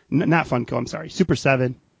 Not Funko. I'm sorry. Super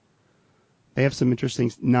 7. They have some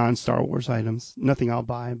interesting non-Star Wars items. Nothing I'll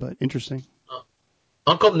buy, but interesting.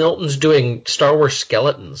 Uncle Milton's doing Star Wars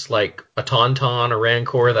skeletons, like a Tauntaun, a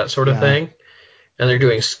Rancor, that sort of thing. And they're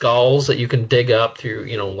doing skulls that you can dig up through,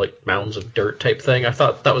 like mounds of dirt type thing. I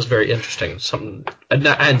thought that was very interesting. Something I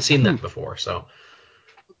hadn't seen that before, so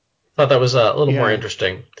I thought that was a little more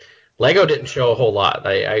interesting. Lego didn't show a whole lot.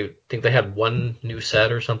 I think they had one new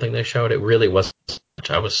set or something they showed. It really wasn't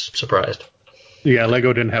much. I was surprised. Yeah,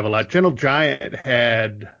 Lego didn't have a lot. Gentle Giant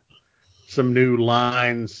had some new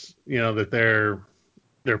lines, that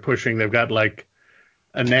they're pushing. They've got like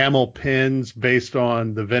enamel pins based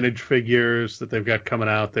on the vintage figures that they've got coming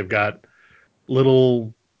out. They've got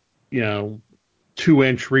little,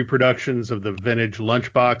 2-inch reproductions of the vintage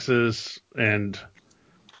lunchboxes and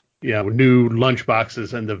new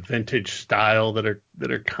lunchboxes in the vintage style that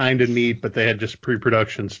are kind of neat, but they had just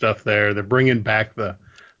pre-production stuff there. They're bringing back the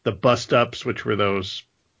bust ups, which were those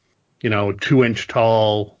 2-inch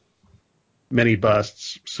tall mini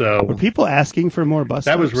busts. So were people asking for more bust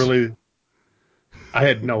ups? That was really, I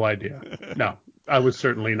had no idea. No, I was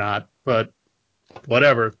certainly not, but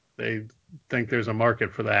whatever. They think there's a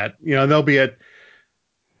market for that. They'll be up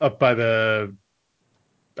at the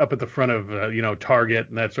front of Target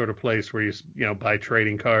and that sort of place where you buy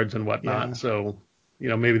trading cards and whatnot. Yeah. So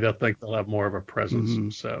maybe they'll think they'll have more of a presence. Mm-hmm.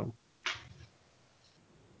 So,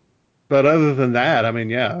 but other than that,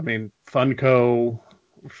 Funko.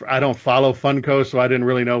 I don't follow Funko, so I didn't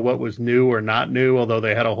really know what was new or not new. Although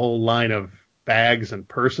they had a whole line of bags and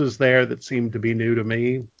purses there that seemed to be new to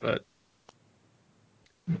me, but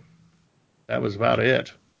that was about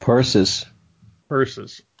it. Purses.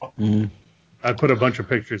 Mm-hmm. I put a bunch of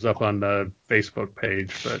pictures up on the Facebook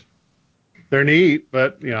page, but they're neat,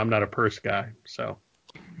 but I'm not a purse guy, so.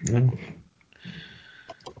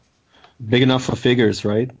 Big enough for figures,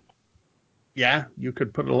 right? Yeah, you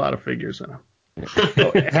could put a lot of figures in them.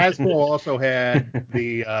 Hasbro also had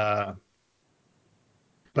the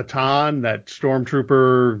baton, that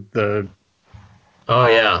stormtrooper,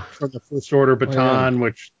 from the First Order baton,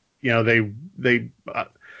 which they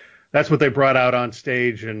that's what they brought out on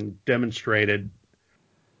stage and demonstrated,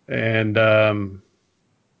 and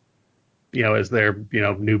as their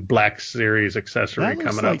new Black Series accessory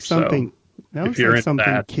coming up. Something, so that looks like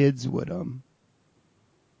something kids would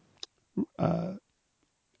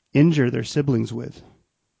injure their siblings with.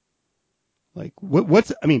 Like what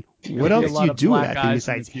else do you do with that thing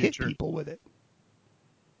besides hit people with it?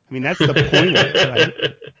 I mean, that's the point of it, right?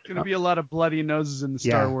 There's going to be a lot of bloody noses in the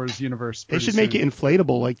Star Wars universe. They should make it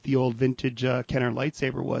inflatable like the old vintage Kenner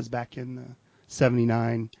lightsaber was back in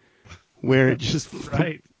 '79, where it just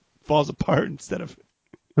falls apart instead of.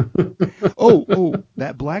 Oh,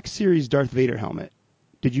 that Black Series Darth Vader helmet.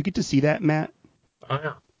 Did you get to see that, Matt?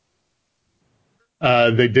 Oh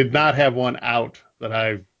yeah. They did not have one out that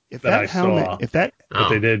I saw. But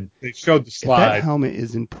they did. They showed the slide. If that helmet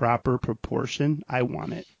is in proper proportion, I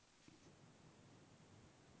want it.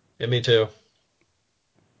 Yeah, me too.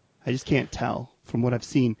 I just can't tell from what I've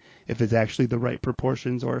seen if it's actually the right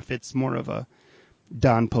proportions or if it's more of a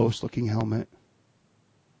Don Post looking helmet.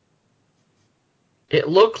 It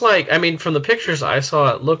looked like, from the pictures I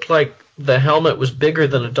saw, it looked like the helmet was bigger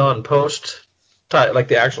than a Don Post, like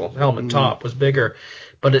the actual helmet top was bigger,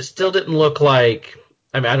 but it still didn't look like,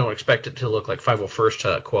 I don't expect it to look like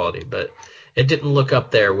 501st quality, but it didn't look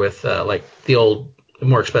up there with like the old,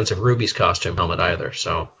 more expensive Ruby's costume helmet either,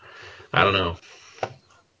 so I don't know.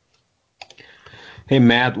 Hey,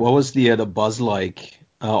 Matt, what was the buzz like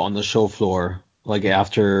on the show floor, like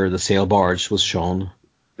after the sail barge was shown?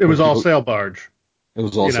 It was all sail barge. It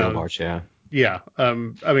was all sail barge, yeah. Yeah.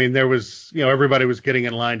 There was, everybody was getting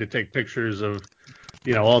in line to take pictures of,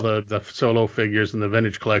 all the solo figures and the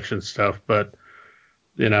vintage collection stuff. But,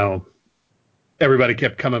 everybody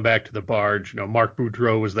kept coming back to the barge. Mark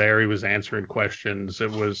Boudreau was there. He was answering questions.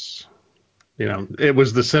 It was, it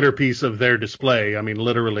was the centerpiece of their display.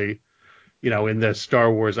 Literally, in the Star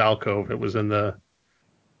Wars alcove, it was in the,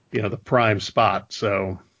 the prime spot.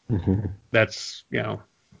 So that's,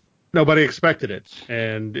 nobody expected it,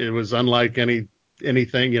 and it was unlike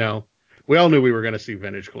anything. We all knew we were going to see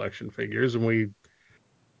vintage collection figures, and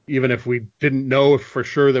even if we didn't know for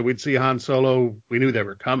sure that we'd see Han Solo, we knew they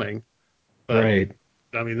were coming. But, right.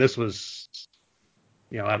 I mean, this was,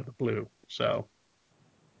 out of the blue. So,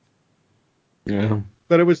 Yeah.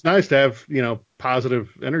 but it was nice to have,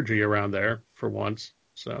 positive energy around there for once.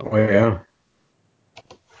 So, Oh yeah.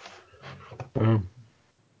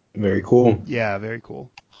 Very cool. Yeah, very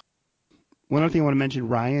cool. One other thing I want to mention,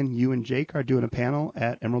 Ryan, you and Jake are doing a panel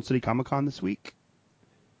at Emerald City Comic Con this week.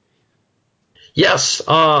 Yes,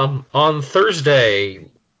 on Thursday,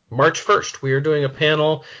 March 1st, we are doing a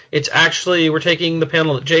panel. We're taking the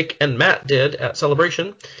panel that Jake and Matt did at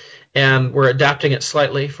Celebration, and we're adapting it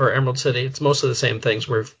slightly for Emerald City. It's mostly the same things.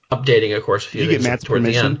 We're updating, of course, a few things toward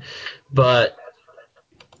the end. But,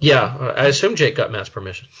 yeah, I assume Jake got Matt's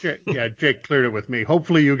permission. Yeah, Jake cleared it with me.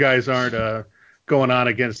 Hopefully you guys aren't going on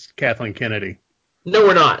against Kathleen Kennedy. No,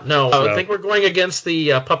 we're not. No, I think we're going against the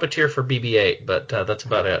puppeteer for BB-8, but that's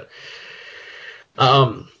about it.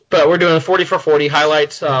 But we're doing 40 for 40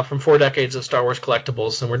 highlights from 4 decades of Star Wars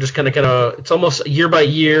collectibles, and we're just kind of it's almost year by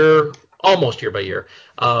year,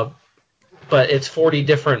 but it's 40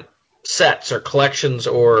 different sets or collections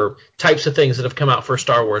or types of things that have come out for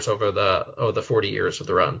Star Wars over the 40 years of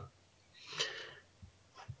the run.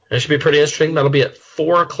 It should be pretty interesting. That'll be at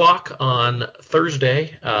 4 o'clock on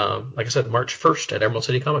Thursday, like I said, March 1st at Emerald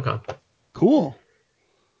City Comic Con. Cool.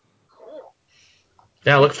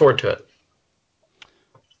 Yeah, I look forward to it.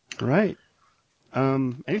 All right.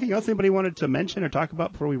 Anything else anybody wanted to mention or talk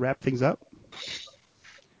about before we wrap things up?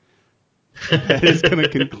 That is going to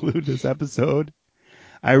conclude this episode.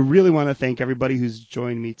 I really want to thank everybody who's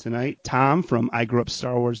joined me tonight. Tom from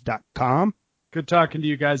igrewupstarwars.com. Good talking to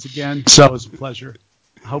you guys again. So it was a pleasure.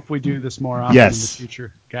 I hope we do this more often in the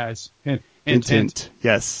future, guys. Hint.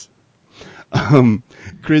 Yes.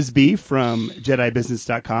 Chris B from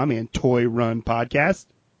JediBusiness.com and Toy Run Podcast.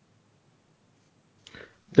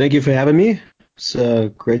 Thank you for having me. It's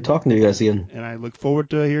great talking to you guys again. And I look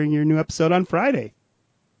forward to hearing your new episode on Friday.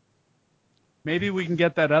 Maybe we can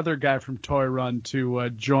get that other guy from Toy Run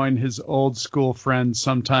to join his old school friend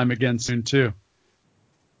sometime again soon, too.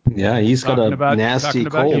 Yeah, he's got a nasty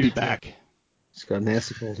cold. He'll be back. He's got a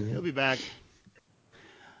nasty cold. Yeah. He'll be back.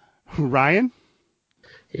 Ryan?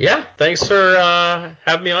 Yeah, thanks for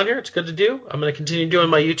having me on here. It's good to do. I'm going to continue doing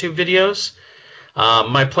my YouTube videos.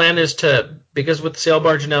 My plan is because with the sail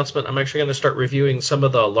barge announcement, I'm actually going to start reviewing some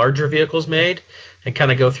of the larger vehicles made and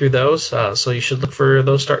kind of go through those. So you should look for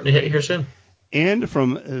those starting to hit here soon. And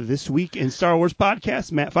from This Week in Star Wars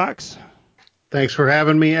podcast, Matt Fox. Thanks for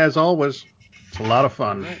having me, as always. It's a lot of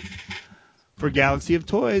fun. Right. For Galaxy of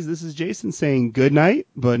Toys, this is Jason saying good night,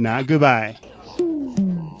 but not goodbye.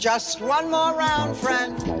 Just one more round,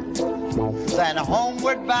 friend, then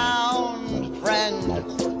homeward bound,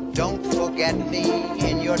 friend. Don't forget me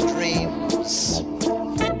in your dreams.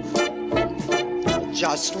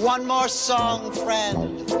 Just one more song,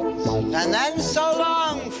 friend, and then so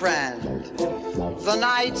long, friend. The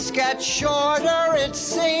nights get shorter, it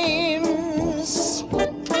seems.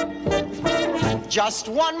 Just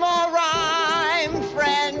one more rhyme,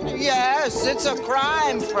 friend. Yes, it's a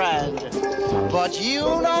crime, friend. But you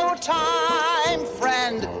know time,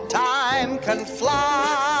 friend. Time can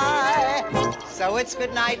fly. So it's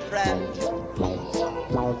good night, friend.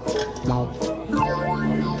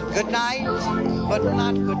 Good night, but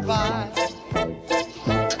not goodbye.